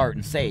press start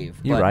and save.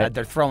 You're but right.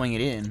 They're throwing it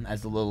in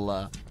as the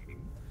little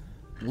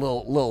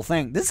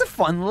thing. This is a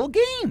fun little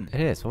game.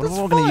 It is. What This if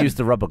is we're going fun. to use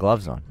the rubber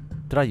gloves on?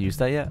 Did I use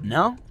that yet?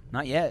 No,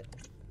 not yet.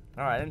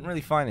 Alright, I didn't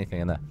really find anything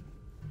in there.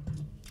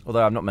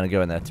 Although I'm not going to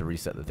go in there to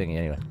reset the thingy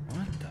anyway.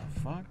 What the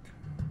fuck?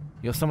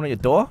 You got someone at your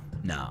door?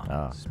 No.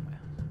 Oh. This is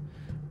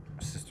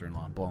my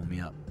sister-in-law blowing me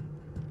up.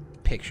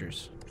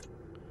 Pictures.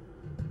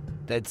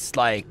 That's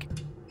like.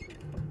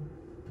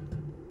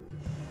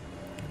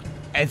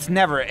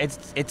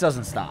 It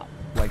doesn't stop.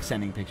 Like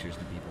sending pictures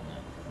to people now.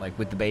 Like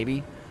with the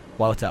baby.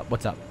 What's up?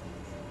 What's up?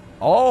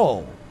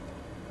 Oh.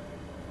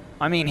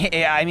 I mean,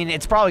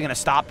 it's probably gonna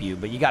stop you,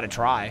 but you gotta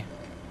try.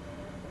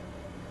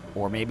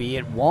 Or maybe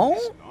it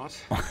won't.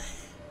 It's not.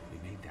 We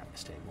made that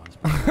mistake once.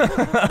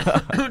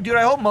 Dude,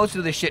 I hope most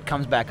of this shit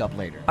comes back up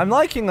later. I'm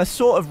liking a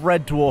sort of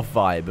Red Dwarf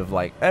vibe of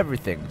like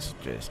everything's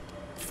just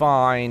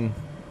fine,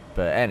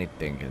 but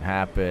anything can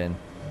happen.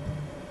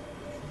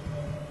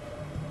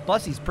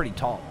 Plus, he's pretty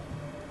tall.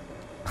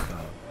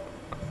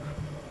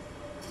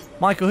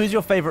 Michael, who's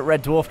your favorite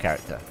Red Dwarf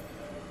character?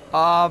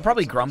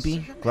 Probably Grumpy.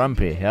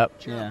 Grumpy, yep.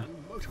 Yeah.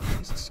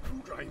 Motorized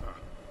screwdriver.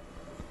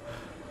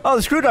 Oh,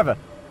 the screwdriver!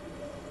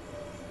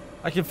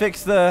 I can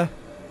fix the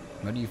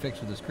What do you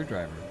fix with a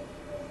screwdriver?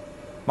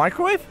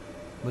 microwave?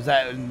 Was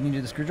that you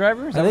needed the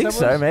screwdriver? Is that I what think that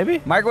so, was? maybe.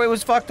 Microwave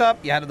was fucked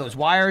up. You had those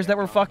wires that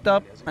were fucked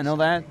up. I know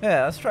that.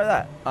 Yeah, let's try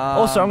that.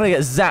 Also, I'm gonna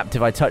get zapped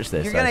if I touch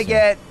this. You're gonna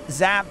get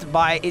zapped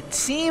by. It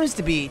seems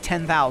to be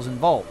 10,000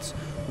 volts.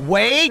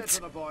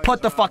 Wait!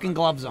 Put the fucking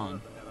gloves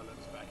on.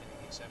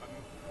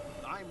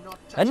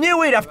 I knew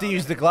we'd have to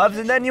use the gloves,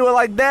 and then you were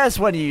like, "There's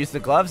when you use the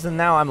gloves," and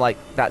now I'm like,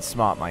 "That's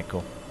smart,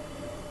 Michael."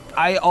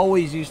 I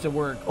always used to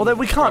work. Although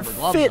we with can't rubber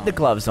gloves fit on. the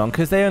gloves on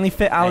because they only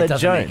fit Aled It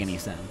doesn't Jones. make any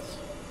sense.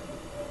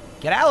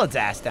 Get Aled's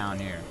ass down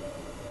here.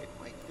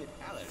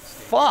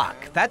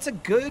 Fuck, that's a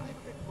good.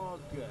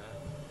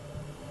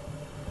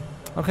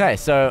 Okay,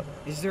 so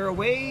Is there a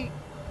way?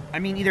 I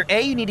mean, either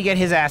A, you need to get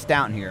his ass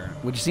down here,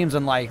 which seems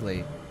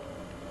unlikely.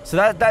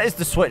 that is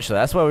the switch, though.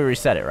 That's where we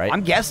reset it, right?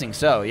 I'm guessing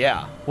so,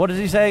 yeah. What does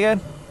he say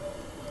again?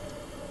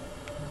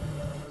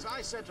 As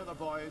I said to the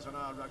boys on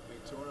our rugby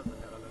tour of the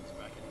Netherlands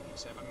back in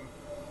 '87,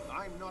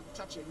 I'm not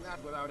touching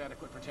that without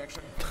adequate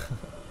protection.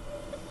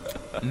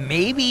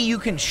 Maybe you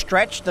can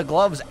stretch the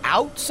gloves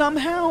out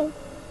somehow?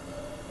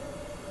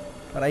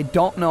 But I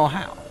don't know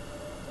how.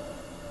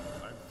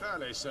 I'm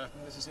fairly certain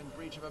this is in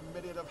breach of a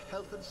myriad of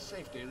health and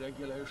safety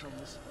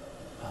regulations.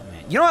 Oh,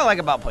 man. You know what I like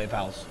about Play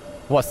Pals?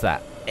 What's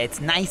that?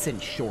 It's nice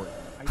and short.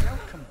 I doubt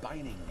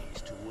combining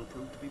these two will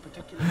prove to be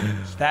particularly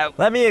useful. That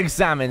Let me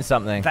examine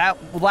something.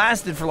 that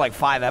lasted for like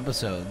 5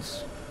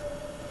 episodes.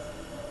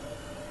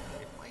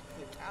 It might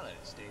fit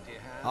Alan's dainty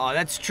hand. Oh,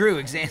 that's true.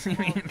 Exactly.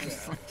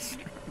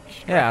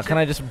 Yeah, can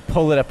I just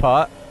pull it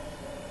apart?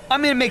 I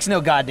mean, it makes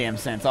no goddamn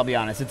sense. I'll be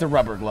honest. It's a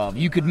rubber glove.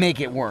 You could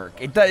make it work.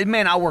 It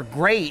may not work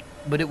great,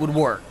 but it would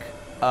work.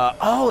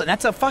 Oh,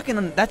 that's a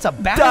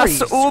battery Das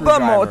screwdriver.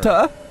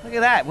 Obermotor. Look at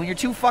that. When you're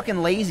too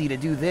fucking lazy to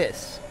do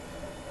this.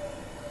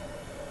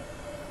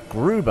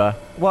 Gruber.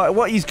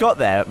 What he's got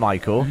there,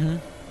 Michael,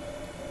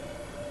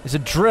 is a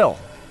drill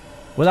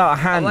without a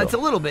handle. Well, it's a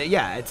little bit,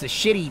 yeah. It's a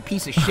shitty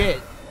piece of shit.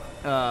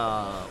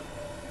 I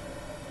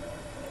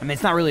mean,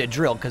 it's not really a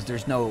drill because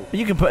there's no.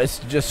 You can put a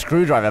just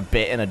screwdriver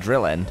bit in a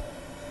drill end.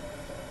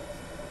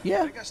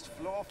 Yeah, Biggest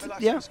floor filler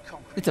yeah. since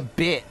concrete. It's a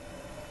bit.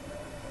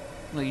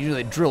 Well,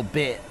 usually a drill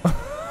bit.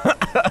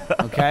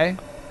 Okay.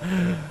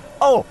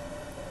 Oh,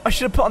 I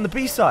should have put on the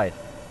B side.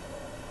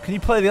 Can you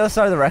play the other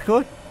side of the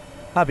record?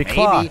 That'd be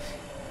class.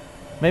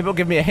 Maybe it'll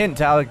give me a hint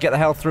to how to get the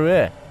hell through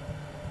here.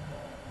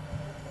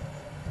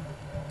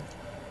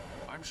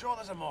 I'm sure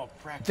there's a more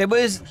practical There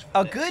was use for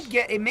a this. good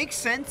get. It makes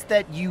sense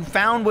that you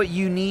found what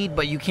you need,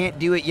 but you can't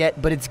do it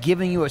yet. But it's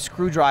giving you a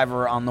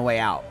screwdriver on the way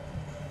out.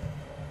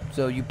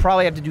 So you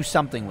probably have to do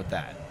something with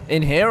that.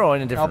 In here or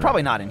in a No, different?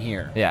 probably not in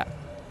here. Yeah.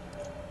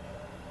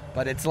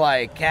 But it's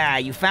like,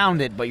 you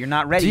found it, but you're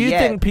not ready Do you yet.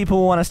 think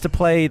people want us to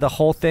play the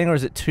whole thing, or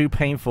is it too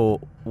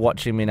painful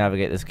watching me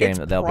navigate this game it's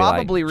that they'll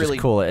probably be like, really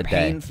just call it a day?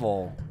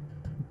 painful.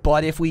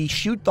 But if we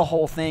shoot the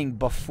whole thing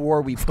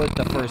before we put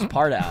the first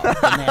part out,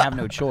 then they have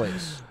no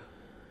choice.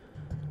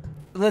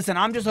 Listen,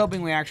 I'm just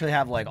hoping we actually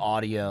have like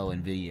audio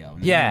and video.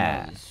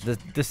 Yeah, Noise.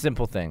 the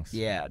simple things.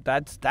 Yeah,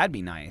 that'd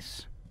be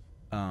nice.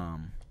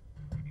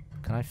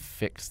 Can I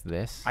fix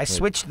this? I with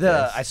switched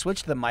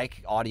this? the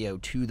mic audio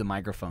to the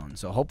microphone,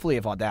 so hopefully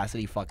if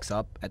Audacity fucks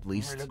up, at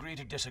least We'll agree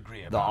to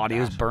disagree the about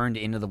audio's that. burned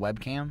into the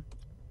webcam.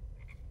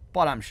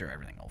 But I'm sure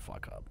everything will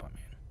fuck up. I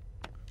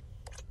mean,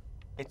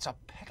 It's a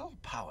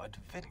pedal-powered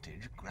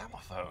vintage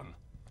gramophone.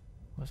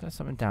 Was there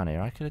something down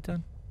here I could have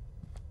done?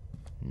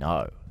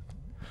 No.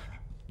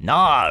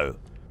 No!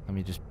 Let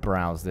me just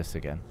browse this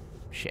again.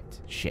 Shit.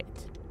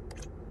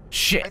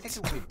 I think it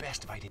would be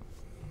best if I did.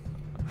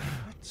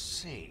 Let's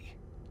see.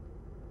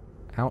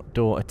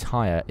 Outdoor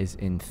attire is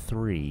in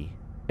 3.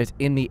 It's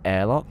in the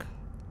airlock?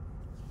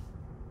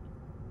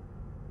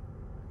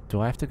 Do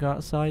I have to go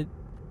outside?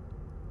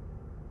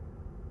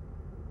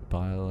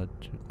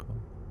 Biological.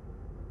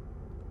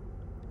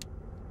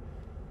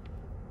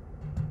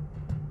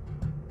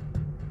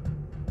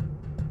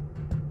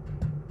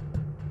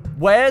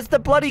 Where's the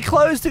bloody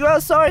clothes to go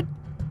outside?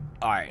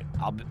 Alright,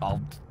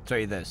 I'll tell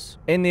you this.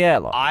 In the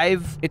airlock.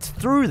 It's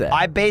through there.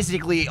 I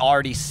basically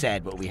already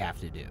said what we have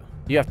to do.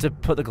 You have to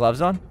put the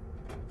gloves on?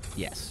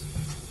 Yes.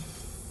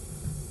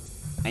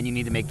 And you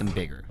need to make them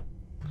bigger.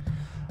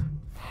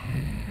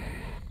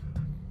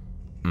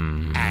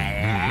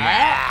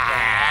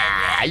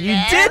 You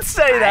did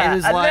say that!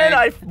 And then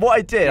I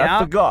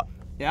forgot.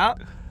 Yeah.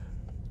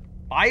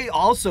 I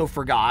also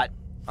forgot.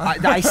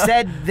 I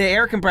said the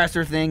air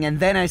compressor thing, and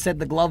then I said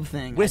the glove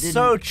thing. We're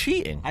so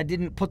cheating. I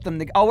didn't put them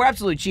together. Oh, we're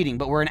absolutely cheating,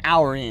 but we're an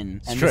hour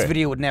in, and true. this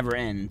video would never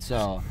end,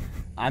 so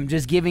I'm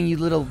just giving you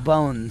little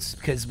bones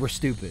because we're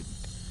stupid.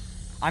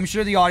 I'm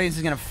sure the audience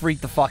is going to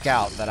freak the fuck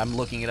out that I'm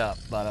looking it up,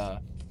 but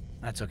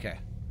that's okay.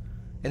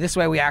 And this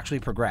way we actually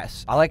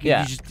progress. I like it.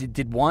 Yeah. You just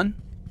did one.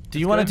 Do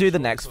you want to do the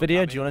next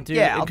video? Do you want to do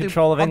Yeah, in I'll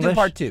control of I'll English? do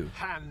part 2.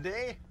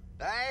 Handy,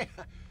 eh?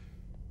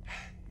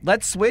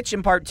 Let's switch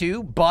in part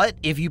 2, but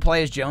if you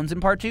play as Jones in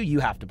part 2, you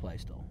have to play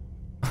still.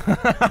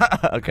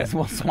 Okay.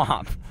 We'll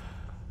swap.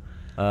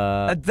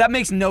 That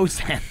makes no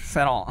sense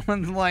at all.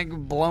 Like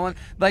blowing,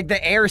 like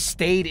the air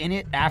stayed in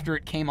it after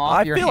it came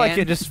off your hand. I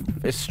feel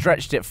like it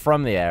stretched it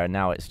from the air, and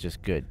now it's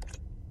just good.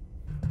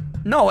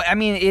 No, I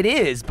mean it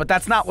is, but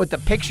that's not what the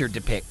picture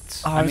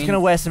depicts. Oh, I was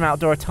gonna wear some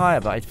outdoor attire,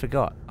 but I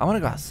forgot. I want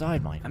to go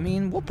outside, Mike. I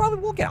mean, we'll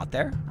get out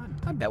there.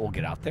 I bet we'll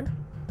get out there.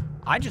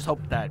 I just hope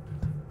that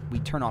we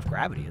turn off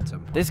gravity at some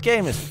point. This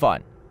game is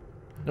fun.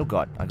 Oh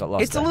god, I got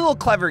lost. It's a little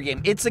clever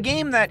game. It's a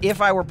game that if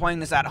I were playing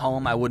this at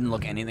home, I wouldn't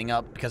look anything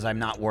up because I'm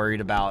not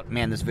worried about,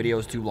 man, this video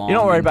is too long. You're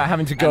not worried about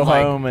having to go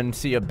like, home and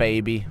see a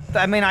baby.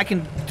 I mean, I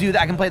can do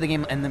that. I can play the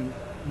game and then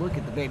look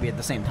at the baby at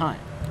the same time.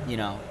 You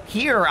know,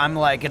 here I'm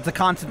like, it's a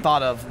constant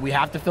thought of we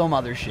have to film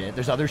other shit.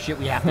 There's other shit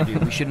we have to do.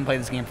 We shouldn't play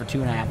this game for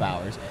 2.5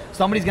 hours.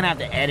 Somebody's gonna have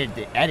to edit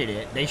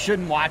it. They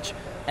shouldn't watch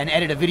and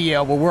edit a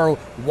video where we're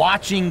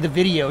watching the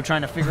video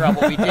trying to figure out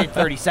what we did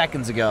 30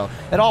 seconds ago.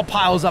 It all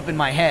piles up in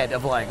my head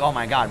of like, oh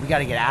my god, we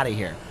gotta get out of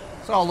here.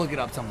 So I'll look it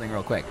up something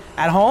real quick.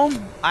 At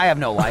home, I have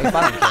no life.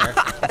 I don't care.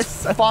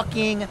 It's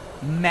fucking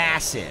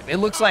massive. It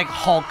looks like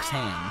Hulk's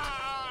hand.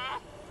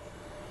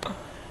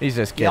 He's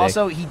just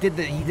kidding. He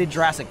did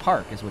Jurassic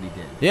Park is what he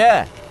did.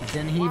 Yeah. And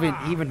then he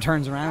even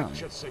turns around. That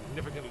should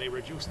significantly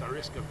reduce the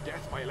risk of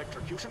death by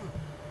electrocution.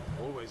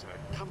 Always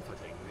a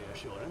comforting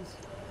reassurance.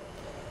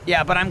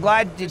 Yeah, but I'm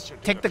glad you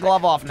take the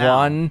glove off now.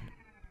 1,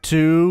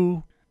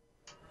 2.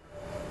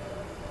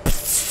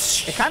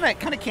 It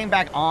kind of came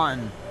back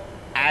on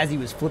as he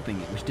was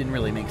flipping it, which didn't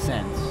really make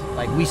sense.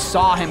 Like we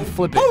saw him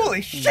flip it.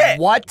 Holy shit!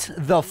 What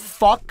the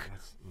fuck?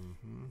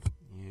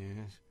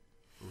 Yes.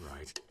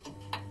 Right.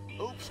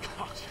 Oops.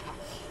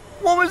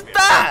 What was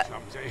that?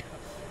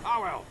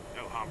 Oh well,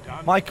 no harm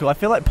done. Michael, I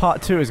feel like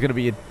part 2 is going to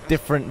be a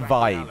different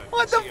vibe.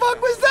 What the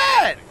fuck was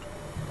that?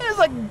 It was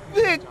like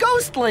big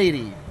ghost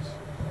lady.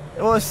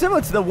 Well, it's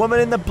similar to the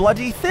woman in the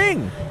bloody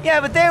thing. Yeah,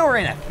 but they were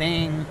in a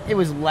thing. It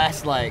was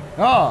less like,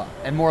 oh,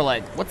 and more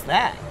like, what's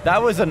that?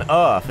 That was an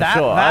for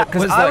sure.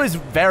 Because was I like- was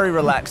very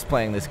relaxed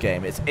playing this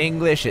game. It's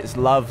English, it's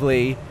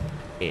lovely,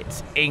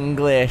 it's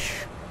English.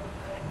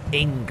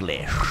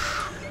 English.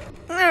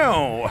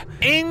 No.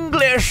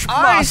 English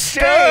I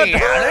mustard! say,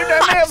 Alan,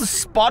 I may have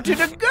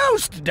spotted a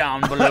ghost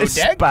down below I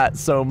deck. spat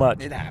so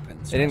much. It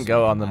happens. It didn't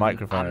go on the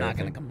microphone I'm or not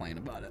going anything. to complain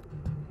about it.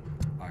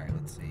 All right,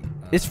 let's see.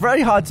 It's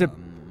very hard to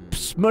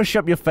smush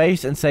up your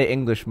face and say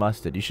English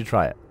mustard. You should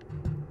try it.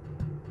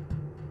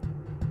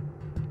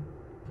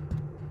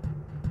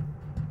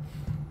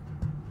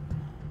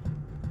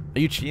 Are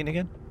you cheating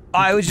again?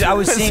 I was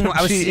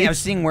Cheating.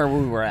 seeing where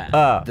we were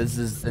at. This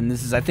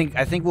is I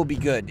think we'll be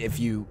good if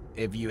you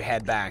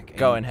head back.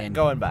 Going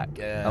back.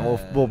 And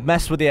we'll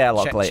mess with the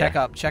airlock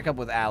later. Check up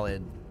with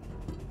Alid.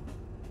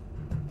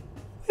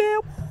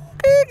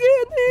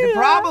 The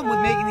problem with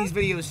making these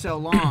videos so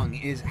long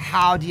is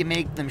how do you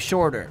make them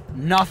shorter?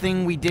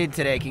 Nothing we did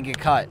today can get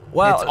cut. It's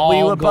Well, all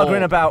we were gold.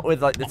 buggering about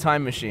with like the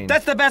time machine.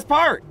 That's the best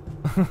part.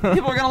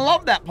 People are gonna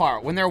love that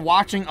part when they're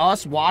watching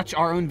us watch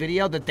our own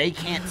video that they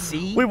can't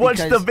see. We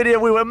watched the video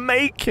we were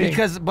making.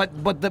 But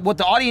what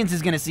the audience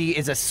is gonna see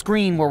is a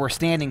screen where we're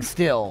standing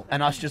still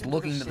and us just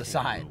looking to the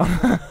side.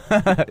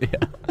 Yeah.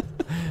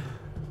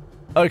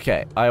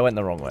 Okay, I went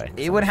the wrong way.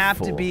 It would have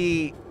to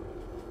be.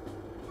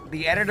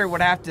 The editor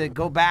would have to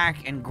go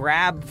back and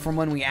grab from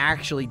when we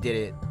actually did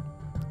it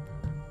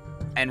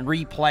and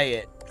replay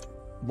it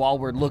while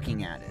we're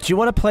looking at it. Do you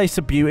want to play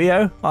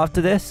Subutio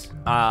after this?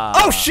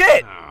 Oh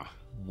shit! I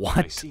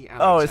What? see Oh,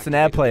 Alan's it's an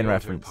activated airplane the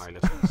reference.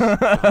 autopilot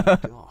has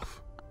turned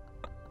off.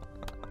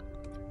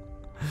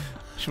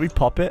 Should we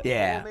pop it?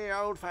 Yeah. Only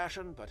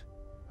old-fashioned, but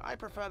I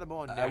prefer the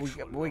more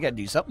natural. We gotta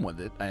do something with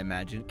it, I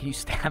imagine. Can you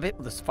stab it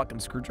with this fucking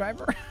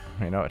screwdriver?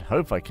 You know, I'd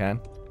hope I can.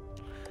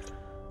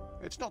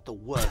 It's not the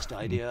worst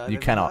idea. I've You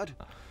ever cannot. had.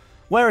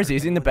 Where is he?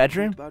 Is he in the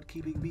bedroom? About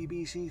keeping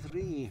BBC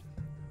 3.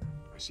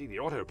 I see the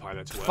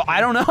autopilot's working.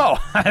 I don't know.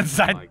 That's-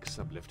 I- Like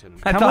Sublieutenant.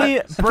 I Can thought- we?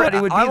 I thought he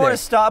would be I want there. to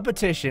start a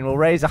petition. We'll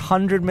raise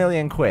 100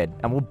 million quid,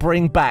 and we'll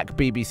bring back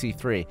BBC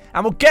Three,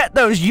 and we'll get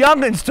those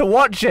youngins to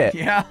watch it.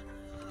 Yeah.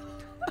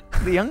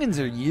 The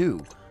youngins are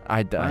you.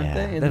 I don't. Aren't Yeah.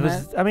 they? There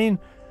Isn't was. I mean,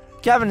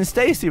 Gavin and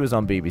Stacey was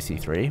on BBC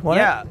Three.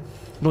 Wasn't Yeah.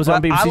 It was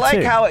on But BBC I like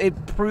Two. how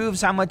it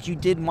proves how much you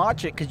didn't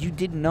watch it because you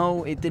didn't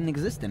know it didn't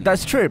exist anymore.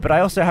 That's true, but I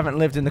also haven't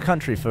lived in the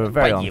country for a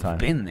very but long you've time.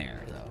 been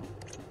there though.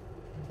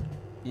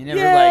 You never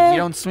Yeah. you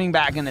don't swing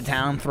back into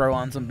town, throw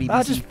on some BBC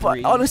I just,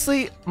 Three.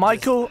 honestly,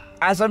 Michael,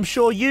 as I'm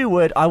sure you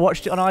would, I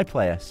watched it on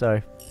iPlayer,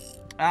 so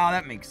Oh,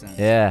 that makes sense.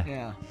 yeah.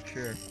 Yeah,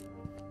 sure.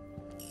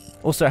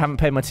 Also, haven't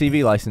paid my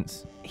TV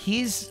license.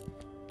 He's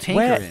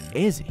Where tinkering.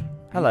 is he?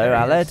 Hello, There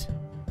he Aled. is.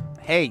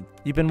 Hey,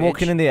 You've been bitch.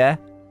 walking in the air.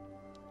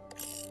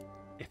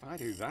 If I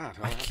do that,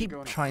 I'll I have to keep go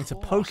on a trying to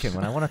course. poke him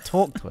when I want to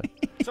talk to him.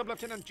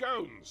 Sub-Lieutenant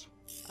Jones.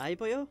 Aye,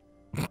 boyo?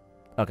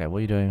 Okay, what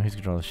are you doing? Who's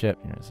controlling the ship?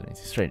 You know,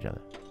 it's a strange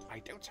other. I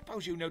don't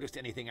suppose you noticed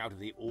anything out of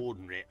the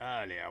ordinary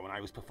earlier when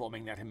I was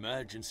performing that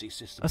emergency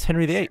system. That's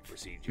Henry VIII.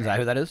 procedure. is that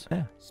who that is?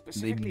 Yeah.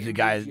 Specifically The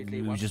guy immediately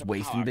who was once just the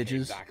wasting power came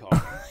bitches? back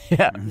on.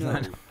 Yeah.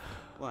 No.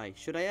 Why,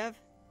 should I have?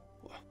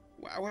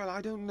 Well,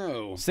 I don't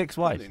know. 6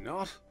 Probably wives.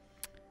 not.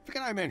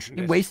 Forget I mentioned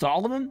You it. waste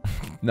all of them?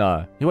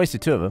 No, he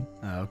wasted 2 of them.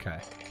 Oh, okay.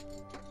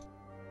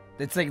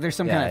 It's like there's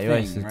some Yeah, kind he of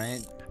thing, wasted-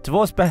 right?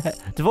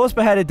 Divorced,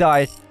 beheaded,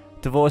 died.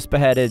 Divorced,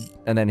 beheaded,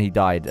 and then he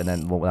died, and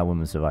then that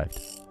woman survived.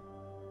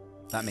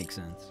 That makes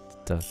sense.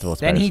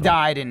 Divorced, Then beheaded, he survived.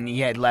 died, and he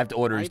had left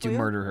orders Aye, to boyo?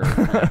 murder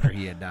her after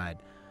he had died.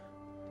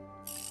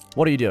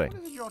 What are you doing?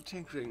 What is it you're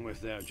tinkering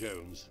with there,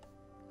 Jones?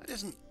 That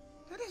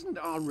isn't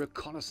our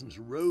reconnaissance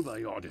rover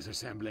you're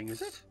disassembling,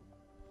 is it?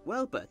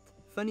 Well, but,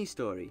 funny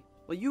story.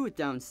 While you were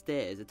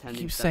downstairs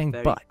attending keep to saying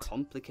that very but.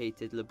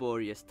 complicated,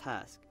 laborious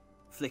task,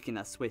 flicking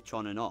that switch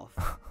on and off,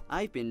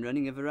 I've been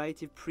running a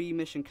variety of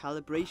pre-mission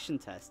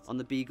calibration tests on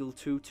the Beagle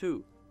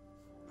 2-2.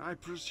 I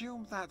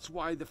presume that's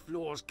why the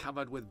floor's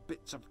covered with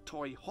bits of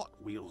toy Hot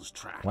Wheels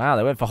track. Wow,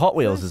 they went for Hot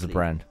Wheels as a Firstly,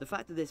 brand. The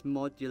fact that this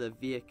modular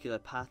vehicular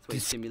pathway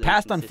It's simulation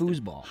passed on system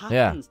foosball.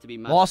 happens to be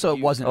Well, also, it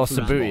mass-produced wasn't Oh, from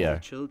Subbuteo. a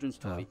children's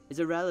toy is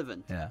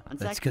irrelevant. Yeah, And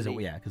that's because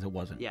secondly, it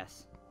wasn't.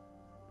 Yes.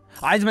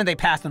 I just meant they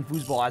passed on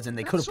foosball, as in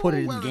they could have That's put it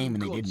all in the well game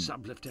and they good, didn't.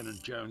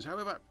 Sub-Lieutenant Jones.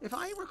 However, if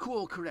I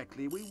recall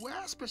correctly, we were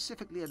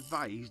specifically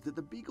advised that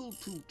the Beagle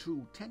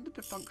 2-2 tended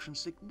to function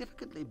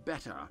significantly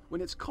better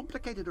when its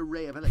complicated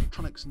array of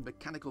electronics and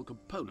mechanical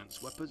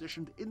components were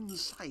positioned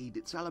inside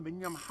its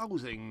aluminium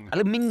housing.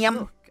 Aluminium.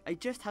 Look, I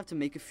just have to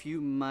make a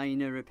few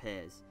minor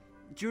repairs.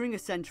 During a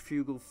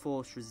centrifugal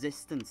force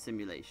resistance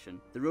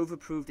simulation, the rover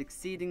proved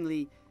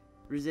exceedingly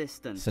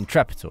resistant.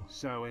 Centripetal.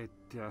 So it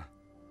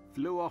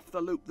flew off the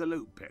loop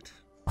bit.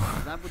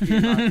 That would be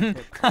about the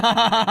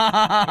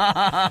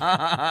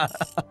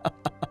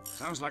tip.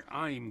 Sounds like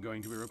I'm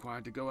going to be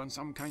required to go on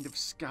some kind of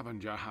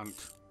scavenger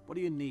hunt. What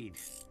do you need?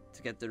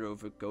 To get the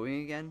rover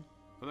going again.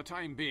 For the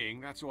time being,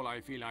 that's all I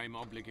feel I'm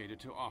obligated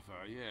to offer,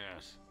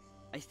 yes.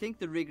 I think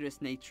the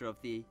rigorous nature of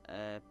the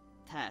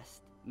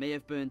test may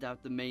have burned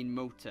out the main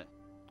motor.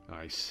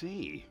 I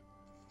see.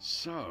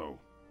 So,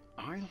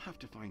 I'll have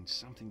to find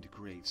something to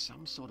create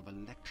some sort of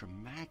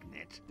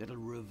electromagnet that'll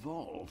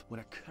revolve when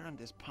a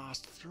current is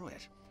passed through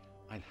it.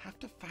 I'll have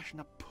to fashion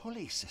a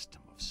pulley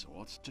system of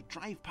sorts to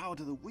drive power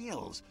to the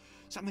wheels.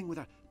 Something with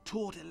a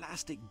taut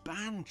elastic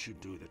band should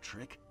do the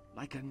trick,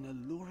 like an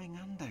alluring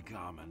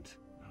undergarment.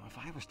 Now, if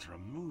I was to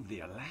remove the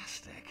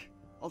elastic...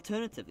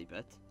 Alternatively,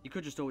 but you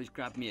could just always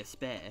grab me a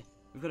spare.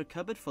 We've got a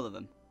cupboard full of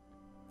them.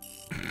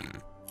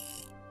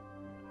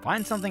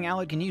 Find something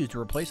Alec can use to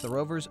replace the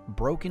rover's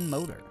broken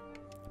motor.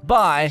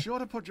 Bye. Be sure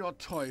to put your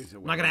toys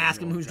away. I'm not gonna when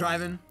ask him you're who's done.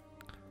 driving.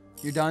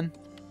 You're done.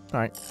 All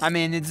right. I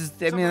mean, it's just,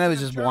 that was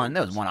just one.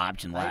 That was one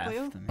option Aye, left.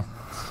 boyo? I mean,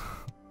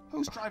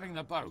 Who's driving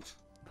the boat?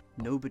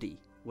 Nobody.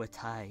 We're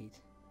tied.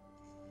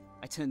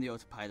 I turned the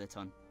autopilot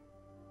on.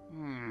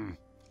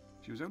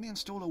 She was only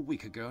installed a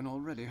week ago and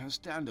already her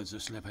standards are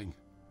slipping.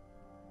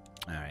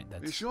 all right, Be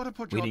that's. sure to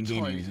put We your didn't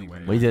gain toys anything away.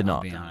 from We that, did I'll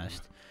not. be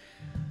honest.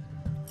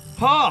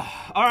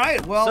 Oh, all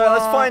right. Well, So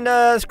let's find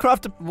let's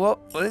craft a. Well,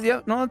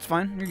 yeah, no, that's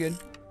fine. You're good.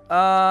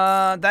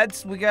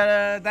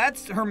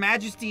 That's Her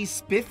Majesty's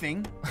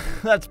Spiffing,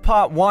 That's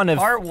part 1 of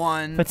part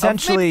 1.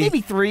 potentially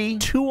maybe 3.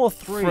 2 or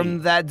 3.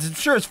 From that,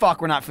 sure as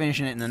fuck, we're not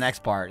finishing it in the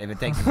next part if it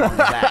takes as long as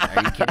that.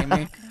 Are you kidding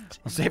me?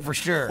 I'll say for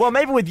sure. Well,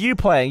 maybe with you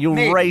playing, you'll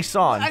Maybe. race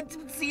on. I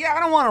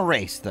don't want to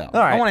race though.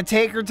 right. I want to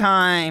take her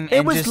time It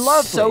and was just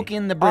lovely. soak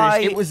in the British. I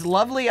It was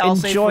lovely. I'll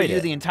say for enjoyed you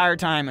it. the entire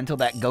time until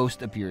that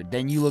ghost appeared.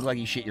 Then you look like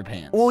you shit your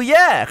pants. Well,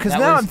 yeah, because That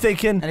now was- I'm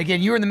thinking. And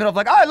again, you were in the middle of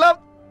like, oh, I love.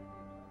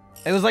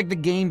 It was like the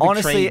game betrayed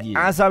Honestly, you.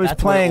 as I was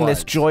That's what it playing this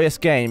was. joyous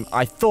game,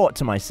 I thought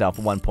to myself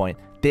at one point,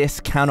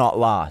 this cannot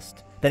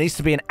last. There needs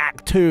to be an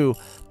Act 2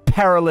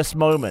 perilous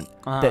moment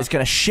that's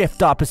going to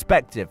shift our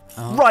perspective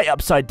right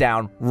upside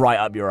down, right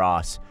up your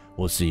ass.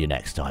 We'll see you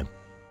next time.